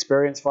ruined the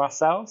experience for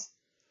ourselves.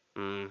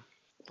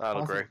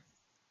 I'll agree.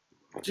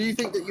 Do you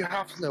think that you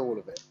have to know all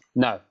of it?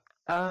 No.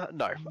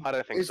 No, I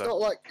don't think It's so. not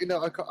like,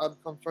 I'm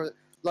from,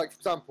 like, for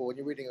example, when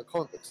you're reading a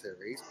comic book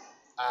series,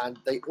 and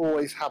they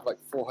always have like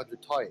 400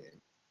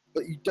 tie-in,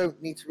 but you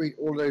don't need to read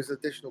all those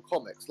additional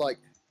comics. Like,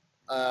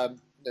 for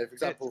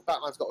example, if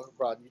Batman's got a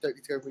run, you don't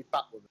need to go read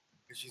Batwoman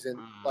because she's in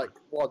like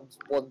one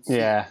scene.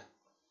 Yeah.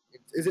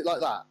 Is it like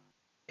that?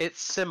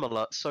 It's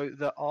similar. So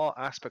there are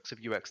aspects of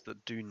UX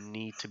that do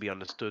need to be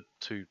understood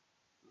to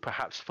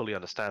perhaps fully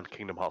understand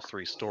Kingdom Hearts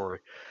 3's story.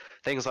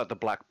 Things like the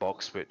black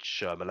box,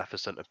 which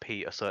Maleficent and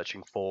Pete are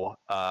searching for,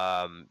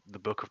 the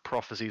Book of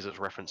Prophecies that's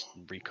referenced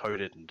and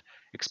recoded and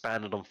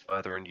expanded on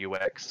further in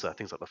UX,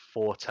 things like the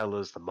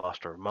Foretellers, the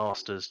Master of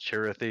Masters,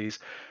 Chirithes.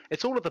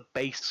 It's all of the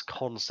base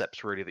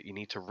concepts, really, that you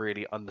need to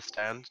really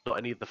understand, not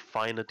any of the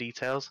finer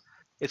details.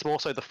 It's more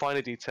so the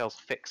finer details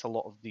fix a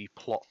lot of the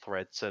plot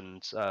threads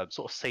and sort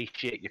of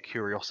satiate your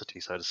curiosity,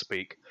 so to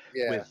speak,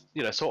 Yeah.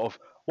 with, sort of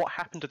what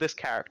happened to this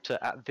character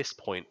at this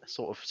point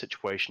sort of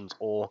situations,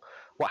 or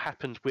what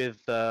happened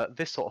with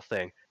this sort of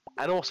thing.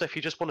 And also, if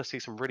you just want to see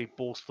some really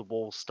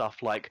balls-to-the-wall stuff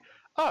like,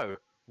 oh,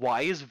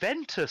 why is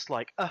Ventus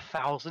like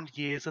 1,000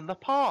 years in the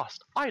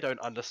past? I don't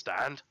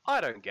understand.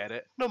 I don't get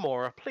it.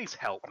 Nomura, please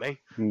help me.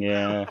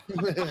 Yeah.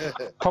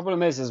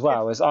 Problem is as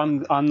well is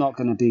I'm not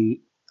going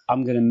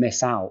to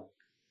miss out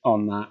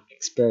on that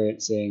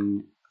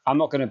experiencing. I'm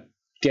not going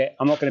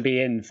to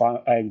be in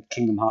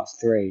Kingdom Hearts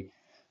 3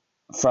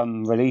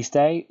 from release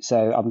date,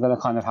 so I'm going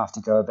to kind of have to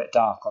go a bit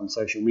dark on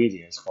social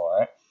medias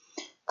for it.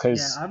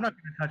 Cause, I'm not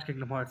going to touch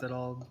Kingdom Hearts at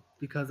all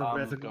because of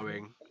Resident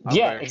Evil.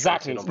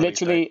 Exactly.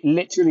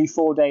 Literally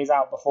 4 days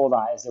out before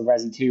that is the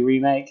Resi 2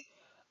 remake,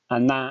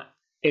 and that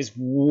is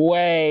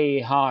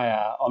way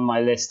higher on my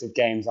list of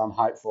games I'm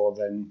hyped for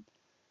than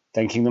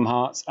Kingdom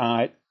Hearts.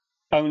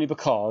 Only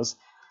because,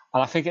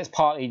 and I think it's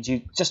partly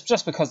due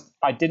just because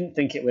I didn't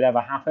think it would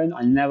ever happen.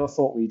 I never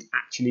thought we'd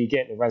actually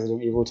get the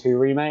Resident Evil 2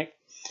 remake.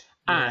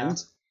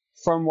 And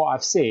from what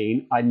I've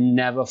seen, I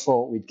never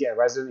thought we'd get a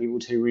Resident Evil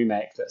 2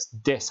 remake that's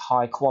this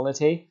high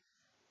quality.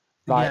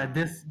 Like,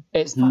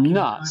 it's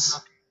nuts.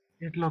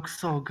 It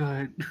looks so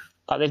good.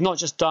 Like, they've not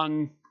just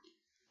done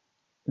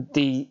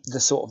the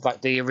sort of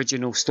like the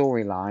original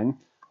storyline,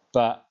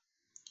 but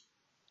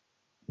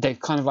they've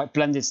kind of like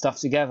blended stuff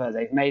together.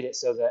 They've made it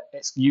so that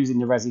it's using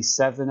the Resi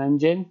 7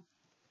 engine.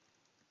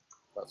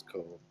 That's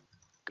cool.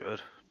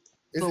 Good.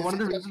 So one of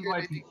the reasons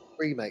why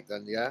remake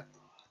then, yeah?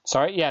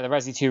 Sorry, yeah, the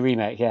Resi 2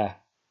 remake, yeah.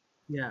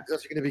 Yeah. It's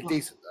actually going to be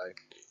decent though.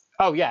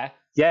 Oh yeah,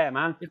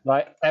 man.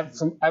 Like,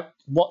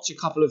 watch a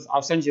couple of.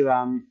 I'll send you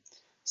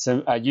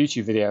some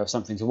YouTube video of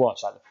something to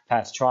watch, like the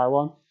Prepare to Try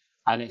one,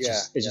 and it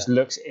just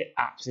looks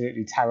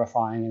absolutely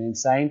terrifying and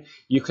insane.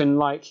 You can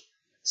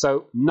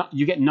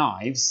you get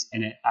knives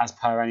in it as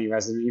per any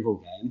Resident Evil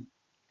game,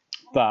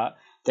 but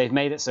they've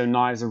made it so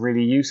knives are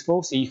really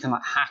useful. So you can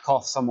like hack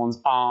off someone's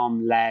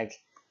arm, leg,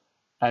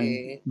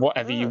 and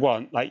whatever you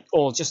want,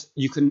 or just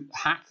you can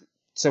hack.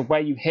 So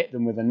where you hit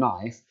them with a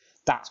knife,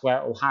 that's where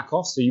it will hack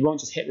off. So you won't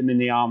just hit them in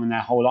the arm and their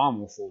whole arm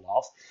will fall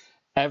off.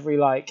 Every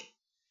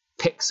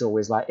pixel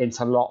is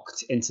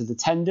interlocked into the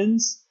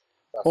tendons,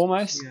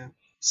 almost. Yeah.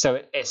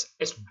 So it's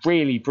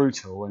really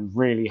brutal and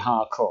really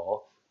hardcore,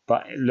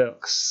 but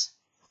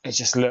it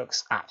just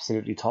looks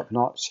absolutely top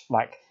notch.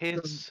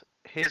 Here's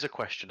a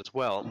question as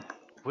well.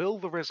 Will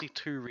the Resi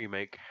 2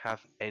 remake have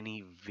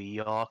any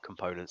VR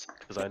components?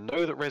 Because I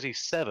know that Resi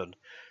 7,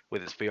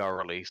 with its VR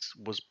release,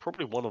 was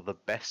probably one of the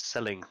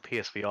best-selling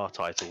PSVR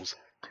titles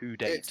to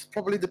date. It's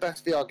probably the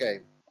best VR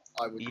game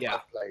I would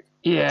have played.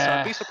 Yeah. So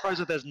I'd be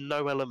surprised if there's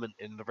no element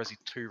in the Resi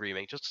 2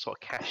 remake just to sort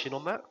of cash in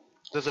on that.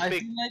 There's a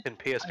big in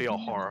PSVR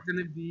horror. It's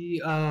gonna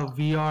be a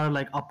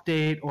VR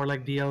update or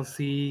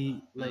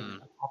DLC a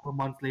couple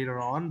months later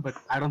on, but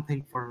I don't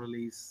think for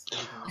release.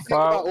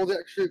 About all the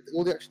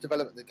extra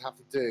development they'd have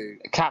to do.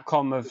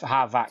 Capcom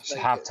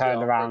have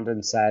turned around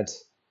and said,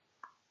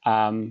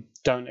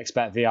 don't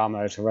expect VR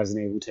mode for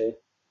Resident Evil 2.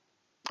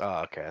 Oh,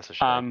 okay, that's a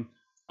shame.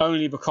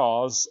 Only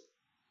because,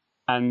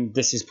 and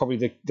this is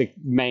probably the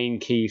main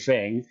key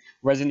thing,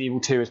 Resident Evil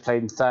 2 is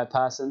played in third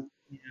person.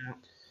 Yeah.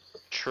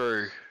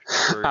 True.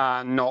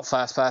 Not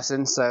first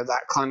person, so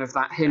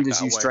that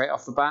hinders you straight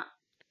off the bat.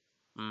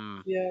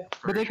 Yeah,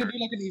 but they could do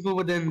an Evil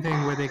Within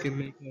thing where they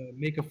can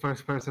make a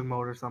first person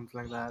mode or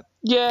something like that.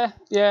 Yeah.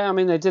 I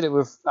mean, they did it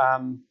with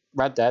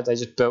Red Dead. They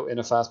just built in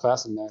a first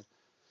person mode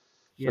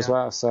as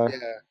well. So I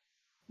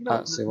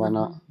don't see why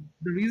not.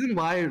 The reason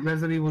why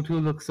Resident Evil 2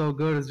 looks so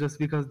good is just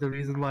because the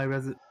reason why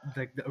the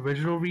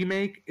original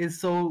remake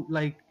is so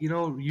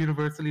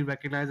universally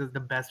recognized as the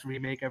best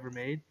remake ever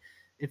made.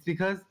 It's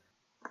because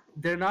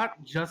they're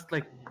not just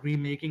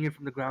remaking it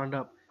from the ground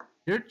up.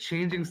 They're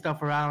changing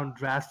stuff around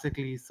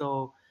drastically.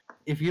 So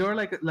if you're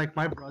like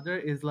my brother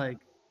is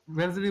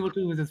Resident Evil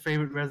 2 is his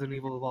favorite Resident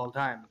Evil of all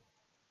time.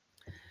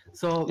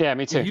 So yeah,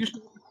 me too.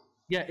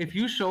 If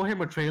you show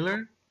him a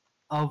trailer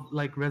of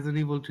Resident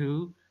Evil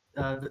 2,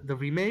 the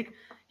remake,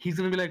 he's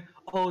gonna be like,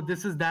 oh,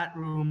 this is that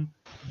room,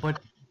 but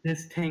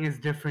this thing is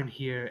different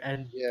here,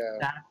 and Yeah.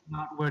 that's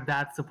not where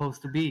that's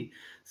supposed to be.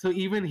 So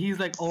even he's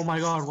like, oh my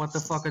god, what the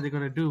fuck are they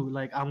gonna do?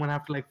 Like, I'm gonna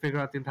have to like figure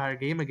out the entire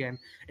game again.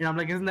 And I'm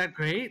like, isn't that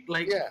great?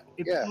 Like, Yeah,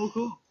 it's yeah. so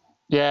cool.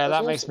 Yeah,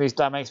 That's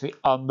that makes me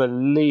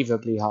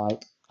unbelievably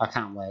hype. I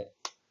can't wait.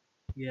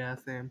 Yeah,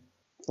 same.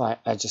 Like,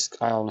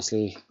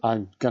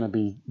 I'm gonna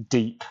be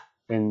deep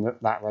in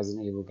that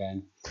Resident Evil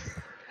game.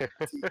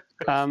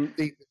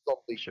 Deep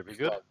zombie Should be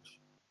good. sludge.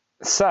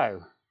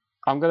 So,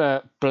 I'm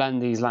gonna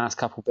blend these last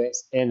couple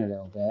bits in a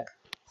little bit.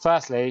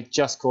 Firstly,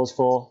 Just Cause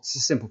 4. It's a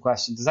simple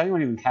question. Does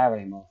anyone even care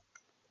anymore?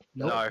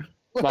 No.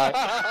 Like,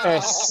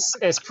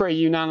 it's pretty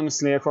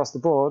unanimously across the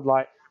board.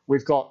 Like,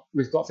 we've got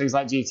things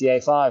like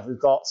GTA 5. We've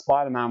got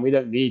Spider-Man. We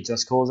don't need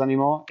Just Cause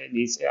anymore. It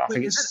needs. I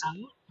think Is it's.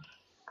 it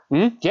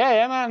out?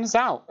 Yeah, man, it's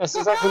out. That's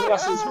exactly. That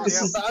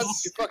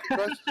answers your fucking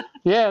question.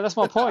 Yeah, that's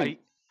my point.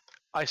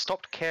 I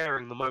stopped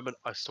caring the moment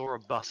I saw a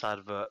bus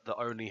advert that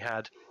only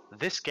had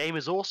 "This game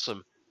is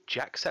awesome,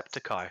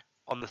 Jacksepticeye"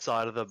 on the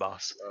side of the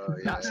bus. Yeah.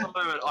 That's the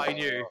moment I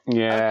knew.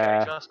 Yeah.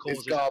 Okay, Just Cause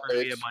It's isn't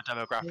really garbage. in my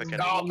demographic It's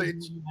anymore.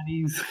 garbage.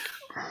 Buddies.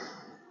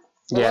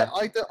 Yeah.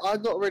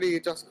 I'm not really a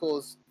Just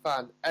Cause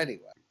fan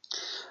anyway,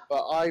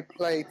 but I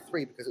played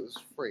 3 because it was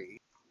free.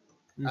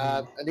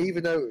 Mhm. And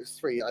even though it was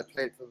 3, I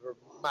played for a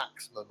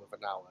maximum of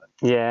an hour.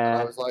 And I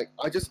Yeah. was like,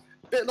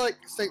 a bit like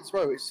Saints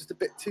Row, it's just a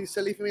bit too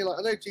silly for me. Like,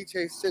 I know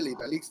GTA is silly,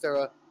 but at least there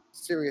are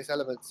serious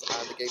elements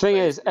and the gameplay. Thing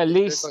is, at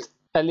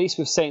it's least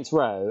with Saints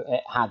Row,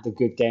 it had the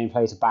good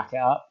gameplay to back it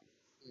up.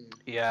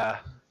 Yeah.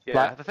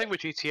 Like- The thing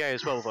with GTA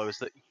as well, though, is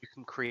that you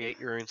can create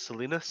your own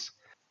silliness.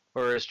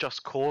 Whereas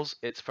Just Cause,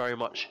 it's very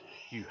much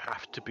you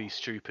have to be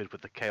stupid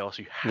with the chaos.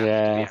 You have to be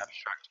Yeah.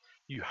 abstract.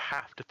 You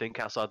have to think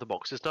outside the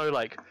box. There's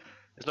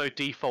no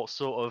default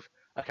sort of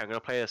okay. I'm going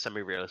to play this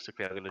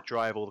semi-realistically. I'm going to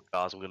drive all the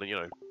cars. I'm going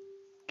to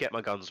get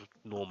my guns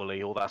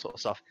normally, all that sort of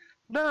stuff.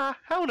 Nah,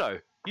 hell no.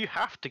 You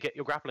have to get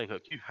your grappling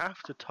hook. You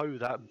have to tow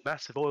that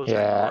massive oil tanker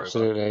Yeah, over.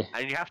 absolutely.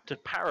 And you have to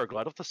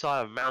paraglide off the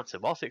side of a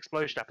mountain whilst the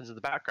explosion happens in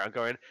the background,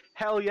 going,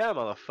 hell yeah,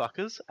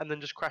 motherfuckers, and then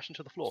just crash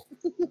into the floor.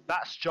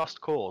 That's Just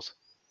Cause.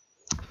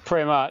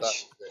 Pretty much.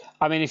 That's it.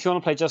 I mean, if you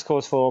want to play Just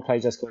Cause 4, play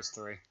Just Cause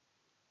 3.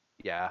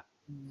 Yeah,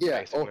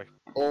 Yeah, basically.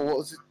 or what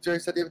was it Joe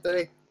said the other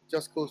day?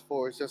 Just Cause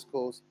 4 is Just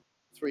Cause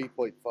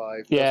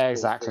 3.5. Yeah,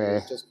 Just Cause 3 exactly.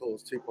 is Just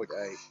Cause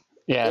 2.8.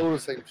 Yeah. All the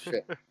same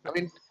shit. I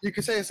mean, you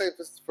could say the same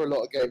for a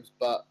lot of games,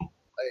 but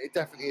it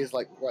definitely is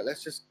like, right,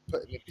 let's just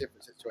put it in a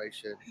different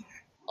situation.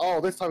 Oh,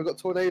 this time we've got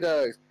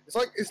tornadoes. It's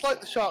like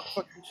the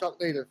fucking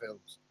Sharknado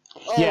films.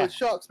 Oh, Yeah. it's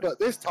sharks, but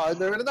this time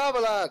they're in an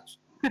avalanche.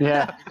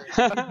 Yeah.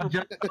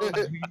 Just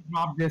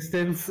drop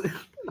distance.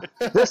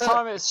 This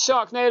time it's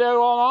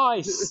Sharknado on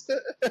ice.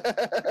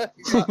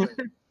 Exactly.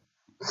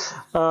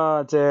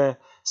 Oh dear.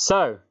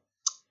 So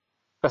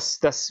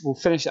we'll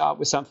finish it up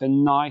with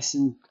something nice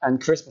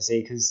and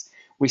Christmassy, because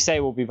we say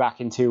we'll be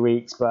back in 2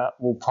 weeks, but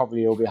we'll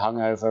probably all be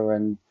hungover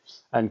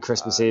and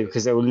Christmassy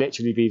because it will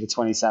literally be the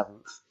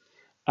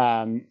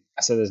 27th.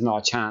 So there's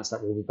not a chance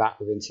that we'll be back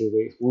within 2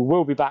 weeks. We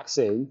will be back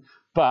soon,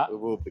 but We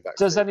will be back.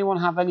 does soon. anyone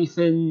have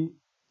anything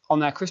on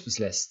their Christmas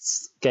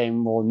lists,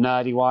 game or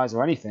nerdy wise,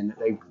 or anything that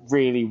they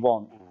really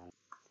want?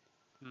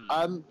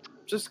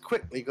 Just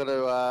quickly, got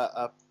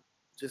to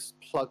just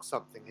plug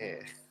something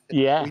here.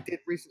 Yeah. We did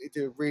recently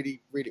do a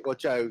really, really well.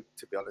 Joe,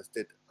 to be honest,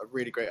 did a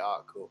really great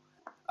article,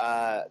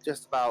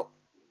 just about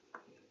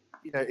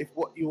if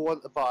what you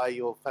want to buy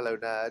your fellow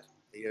nerd,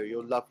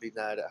 your lovely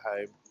nerd at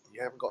home,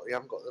 you haven't got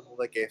them all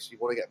their gifts. You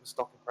want to get them a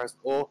stocking present,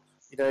 or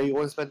you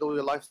want to spend all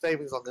your life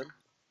savings on them.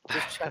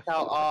 Just check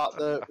out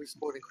the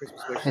Respawning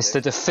Christmas wish It's list.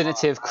 the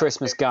definitive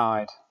Christmas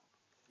guide.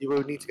 You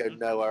will need to go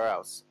nowhere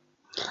else.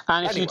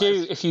 And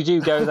Anyways. if you do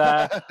go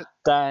there,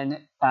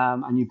 then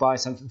and you buy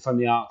something from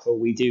the article,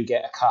 we do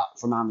get a cut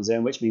from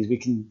Amazon, which means we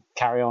can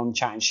carry on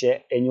chatting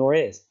shit in your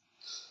ears.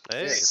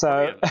 Hey, it's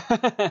So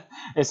brilliant.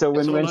 it's a all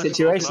win-win nice and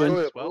situation.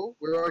 organised. Enjoyable,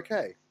 we're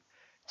okay.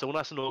 It's all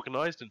nice and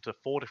organised into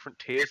 4 different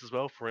tiers as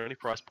well for any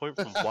price point,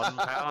 from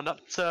 £1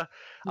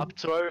 up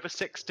to over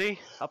 60,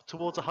 up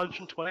towards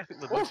 120. I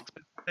think the most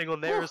expensive thing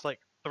on there is like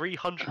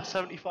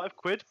 375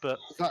 quid, but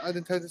Is that a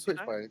Nintendo Switch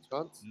by any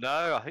chance?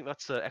 no, I think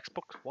that's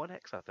Xbox One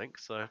X. I think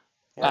so.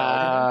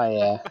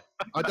 Yeah.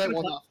 I don't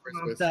want that for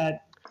Christmas.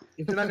 That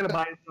if you're not gonna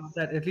buy it off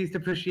that, at least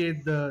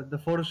appreciate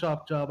the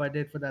Photoshop job I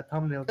did for that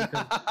thumbnail,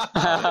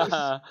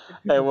 because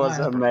It was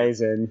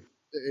amazing.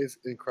 It is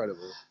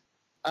incredible.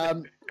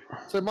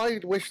 So my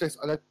wish list,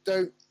 and I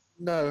don't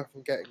know if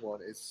I'm getting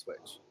one, is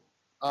Switch.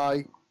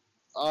 I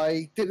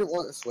didn't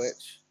want a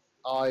Switch.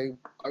 I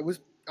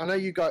know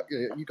you guys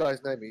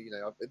know me.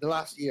 In the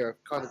last year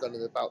I've kind of done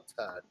an about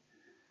turn.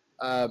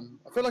 I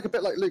feel like a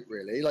bit like Luke,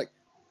 really. Like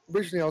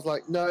originally I was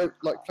like, no,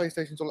 like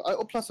PlayStation's all.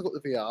 Plus I got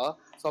the VR,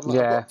 so I'm like,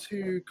 Yeah. I've got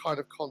 2 kind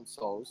of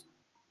consoles.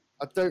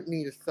 I don't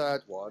need a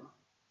third one.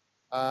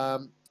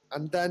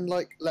 And then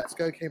like Let's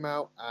Go came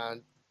out,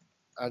 and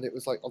it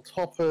was like on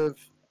top of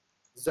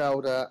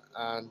Zelda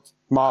and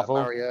Marvel.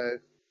 Mario,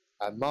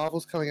 and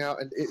Marvel's coming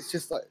out, and it's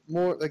just like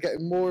they're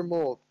getting more and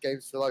more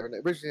games to the library.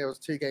 And originally there was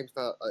 2 games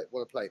that I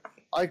want to play.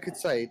 I could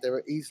say there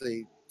are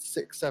easily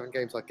 6-7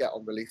 games I get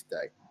on release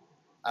day.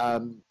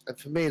 And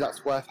for me,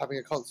 that's worth having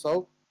a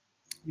console.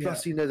 Yeah.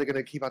 Plus, you know they're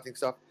going to keep adding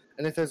stuff.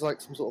 And if there's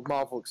like some sort of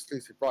Marvel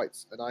exclusive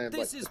rights, and I am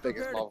like the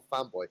biggest Marvel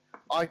fanboy,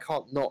 I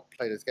can't not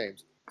play those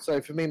games.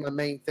 So for me, my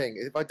main thing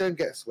is if I don't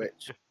get a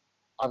Switch,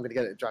 I'm going to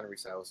get it in January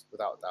sales,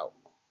 without a doubt.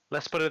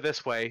 Let's put it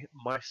this way: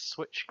 my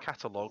Switch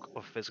catalog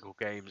of physical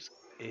games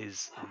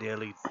is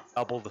nearly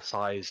double the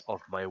size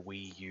of my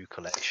Wii U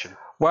collection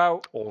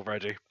Well,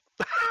 already.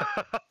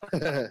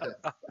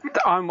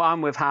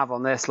 I'm with Hav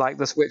on this. Like,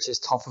 the Switch is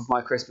top of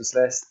my Christmas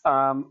list.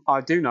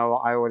 I do know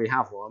I already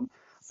have one.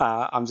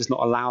 I'm just not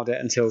allowed it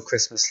until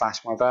Christmas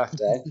 / my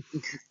birthday.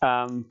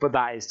 But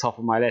that is top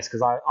of my list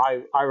because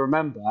I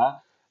remember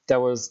there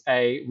was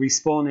a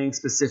Respawning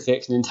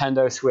specific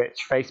Nintendo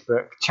Switch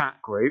Facebook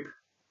chat group,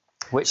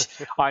 which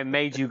I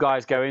made you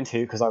guys go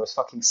into because I was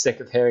fucking sick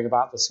of hearing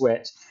about the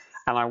Switch.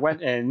 And I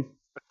went in,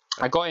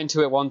 I got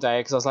into it one day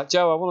because I was like,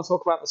 Joe, I want to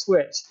talk about the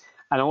Switch.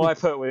 And all I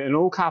put in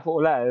all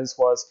capital letters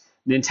was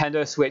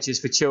Nintendo Switch is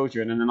for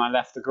children, and then I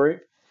left the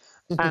group.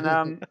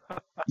 And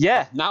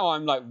yeah, now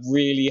I'm like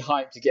really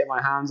hyped to get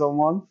my hands on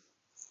one.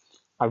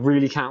 I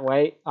really can't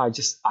wait. I'm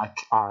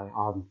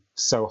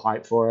so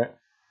hyped for it.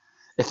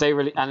 If they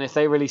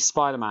release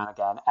Spider-Man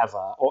again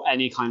ever, or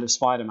any kind of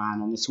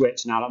Spider-Man on the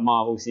Switch, now that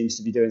Marvel seems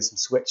to be doing some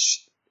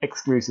Switch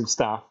exclusive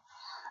stuff,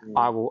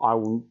 I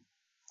will.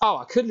 Oh,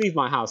 I could leave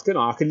my house,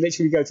 couldn't I? I could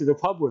literally go to the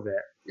pub with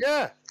it.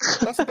 Yeah,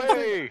 that's the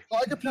thing.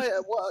 I could play it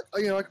at work.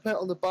 You know, I could play it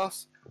on the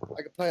bus.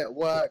 I could play it at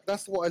work.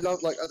 That's what I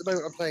love. Like at the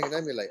moment, I'm playing an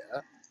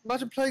emulator.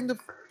 Imagine playing the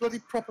bloody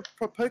proper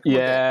Pokemon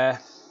Yeah.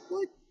 game.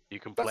 Like, You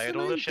can play it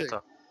on the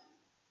shitter.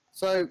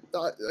 so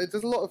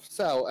there's a lot of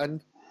sell,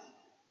 and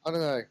I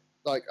don't know.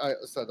 Like I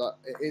said,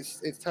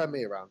 it's turned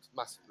me around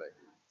massively.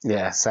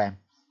 Yeah, same.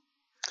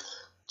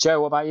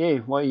 Joe, what about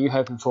you? What are you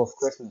hoping for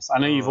Christmas? I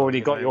know you've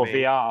already got your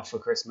VR for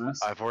Christmas.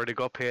 I've already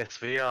got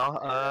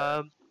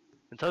PSVR.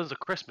 In terms of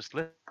Christmas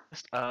list,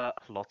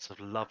 lots of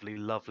lovely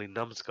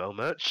Numbskull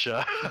merch.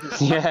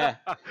 Yeah.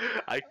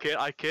 I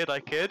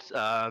kid.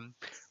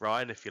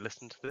 Ryan, if you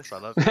listen to this, I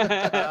love you.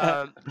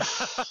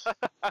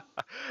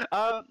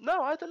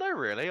 No, I don't know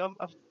really. I'm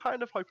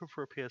kind of hoping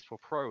for a PS4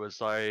 Pro,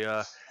 as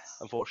I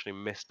unfortunately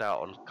missed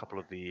out on a couple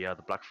of the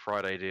Black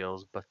Friday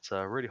deals, but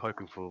really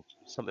hoping for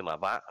something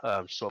like that.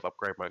 Sort of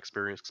upgrade my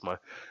experience, because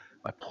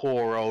my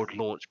poor old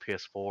launch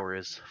PS4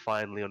 is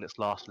finally on its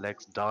last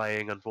legs,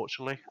 dying,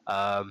 unfortunately.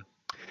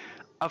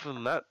 Other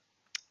than that,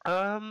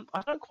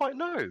 I don't quite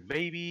know.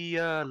 Maybe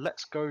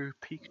Let's Go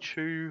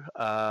Pikachu.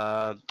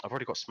 I've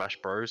already got Smash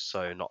Bros,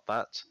 so not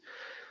that.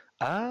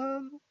 I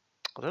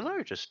don't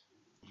know, just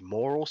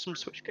more awesome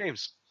Switch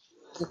games.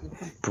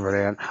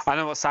 Brilliant. I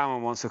know what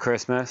Salmon wants for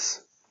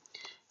Christmas.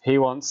 He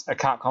wants a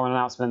Capcom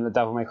announcement that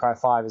Devil May Cry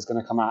 5 is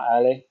going to come out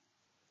early.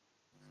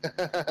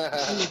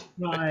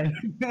 Right.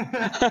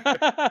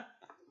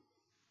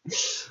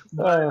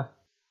 Uh,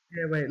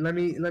 Yeah, wait. Let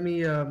me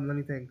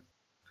think.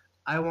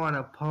 I want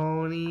a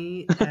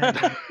pony.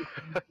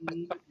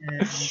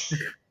 And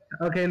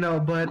okay, no,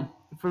 but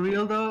for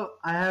real though,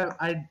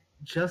 I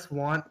just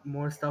want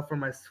more stuff for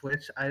my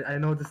Switch. I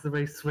know this is a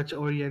very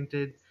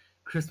Switch-oriented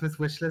Christmas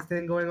wish list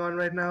thing going on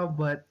right now,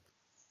 but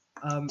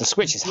the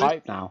Switch is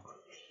hype now.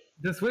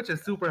 The Switch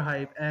is super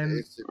hype, and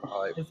It's super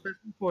hype.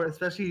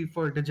 especially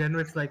for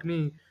degenerates like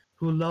me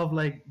who love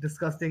like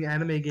disgusting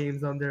anime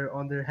games on their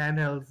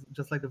handhelds,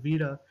 just like the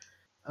Vita.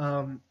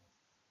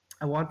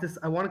 I want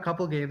a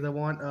couple games. I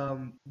want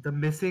the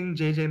Missing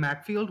JJ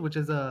Macfield, which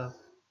is a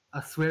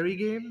Swery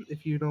game.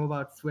 If you know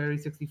about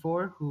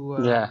Swery64,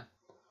 who Yeah.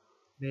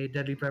 made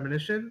Deadly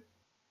Premonition,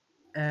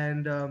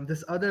 and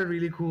this other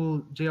really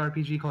cool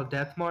JRPG called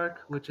Deathmark,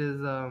 which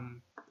is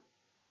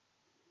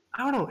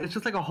I don't know. It's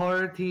just like a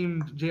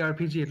horror-themed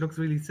JRPG. It looks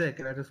really sick,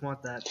 and I just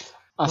want that.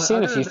 I've But seen a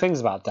other few than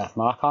things about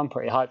Deathmark. I'm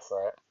pretty hyped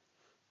for it.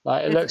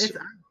 Like it It's-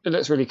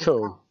 looks really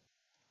cool.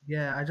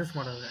 Yeah, I just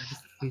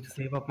need to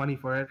save up money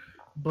for it.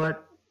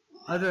 But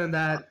other than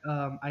that,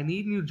 I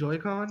need new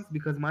Joy-Cons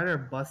because mine are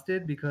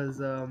busted. Because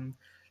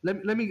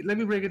let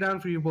me break it down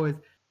for you boys.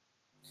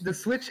 The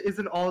Switch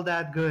isn't all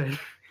that good.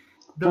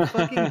 The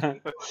fucking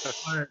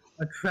Joy-Cons are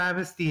a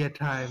travesty at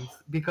times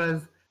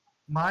because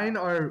mine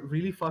are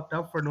really fucked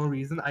up for no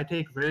reason. I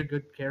take very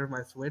good care of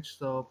my Switch.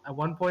 So at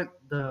one point,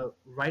 the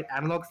right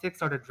analog stick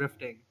started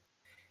drifting.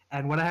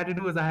 And what I had to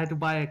do is I had to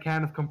buy a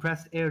can of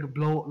compressed air to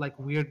blow like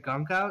weird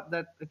gunk out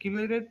that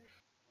accumulated.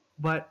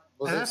 But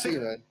Was and it that's it.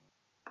 Seaman?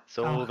 It's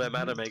all Oh. them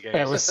anime games.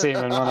 It was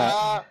Seaman,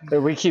 wasn't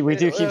it? We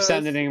do keep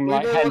sending him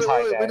like we know hentai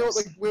what we know what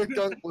games. the weird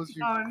gunk was.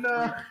 You. Oh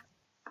no!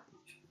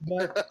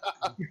 But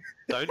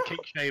Don't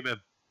kink shame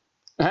him.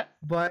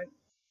 but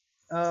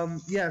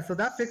yeah, so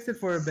that fixed it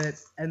for a bit,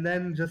 and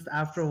then just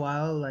after a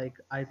while, like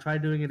I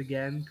tried doing it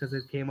again because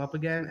it came up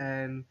again,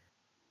 and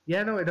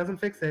yeah, no, it doesn't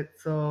fix it.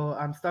 So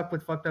I'm stuck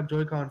with fucked up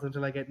Joy-Cons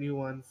until I get new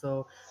ones.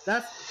 So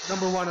that's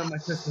number one on my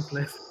Christmas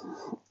list.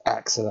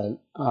 Excellent.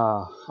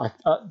 I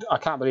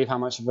can't believe how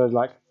much of a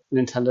like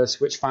Nintendo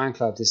Switch fan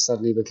club this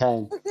suddenly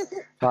became.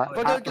 Like, If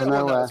I don't out get of one,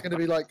 now, nowhere. it's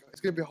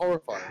gonna be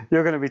horrifying.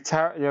 You're going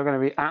to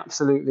be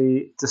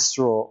absolutely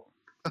distraught.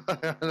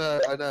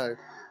 I know.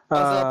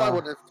 I'll buy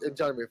one in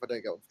January if I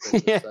don't get one for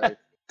Christmas. Yeah. So.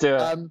 Do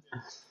it.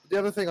 The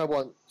other thing I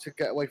want to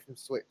get away from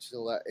Switch and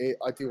all that,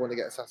 I do want to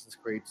get Assassin's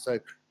Creed. So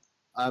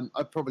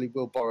I probably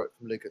will borrow it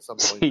from Luke at some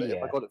point. But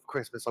if I got it for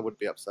Christmas, I wouldn't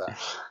be upset.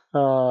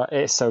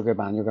 It's so good,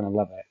 man. You're gonna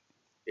love it.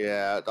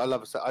 Yeah, I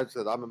love it. I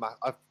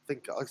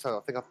think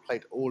I've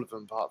played all of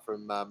them apart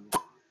from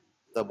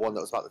the one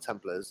that was about the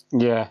Templars.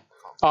 Yeah.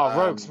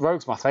 Oh,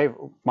 Rogue's my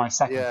favorite. My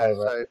second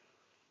favorite.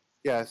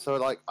 So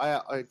like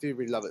I do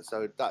really love it.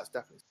 So that's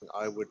definitely something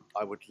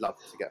I would love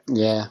to get.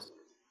 Yeah.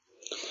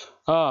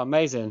 Oh,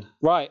 amazing.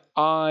 Right,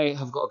 I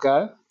have got to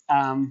go.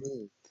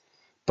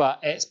 But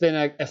it's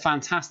been a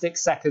fantastic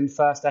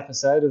first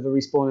episode of the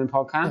Respawning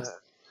podcast.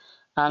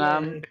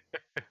 And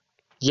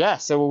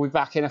so we'll be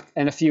back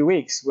in a few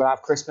weeks. We'll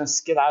have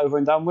Christmas get over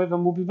and done with,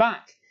 and we'll be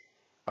back.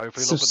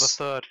 Hopefully not with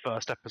the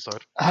first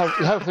episode.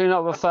 Hopefully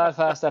not with the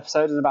first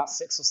episode in about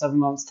 6 or 7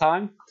 months'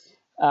 time.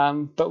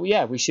 But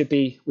yeah, we should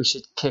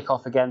kick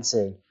off again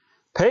soon.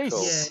 Peace.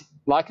 Cool.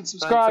 Like and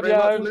subscribe, Thanks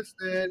very much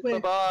for listening. Bye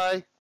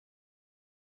bye.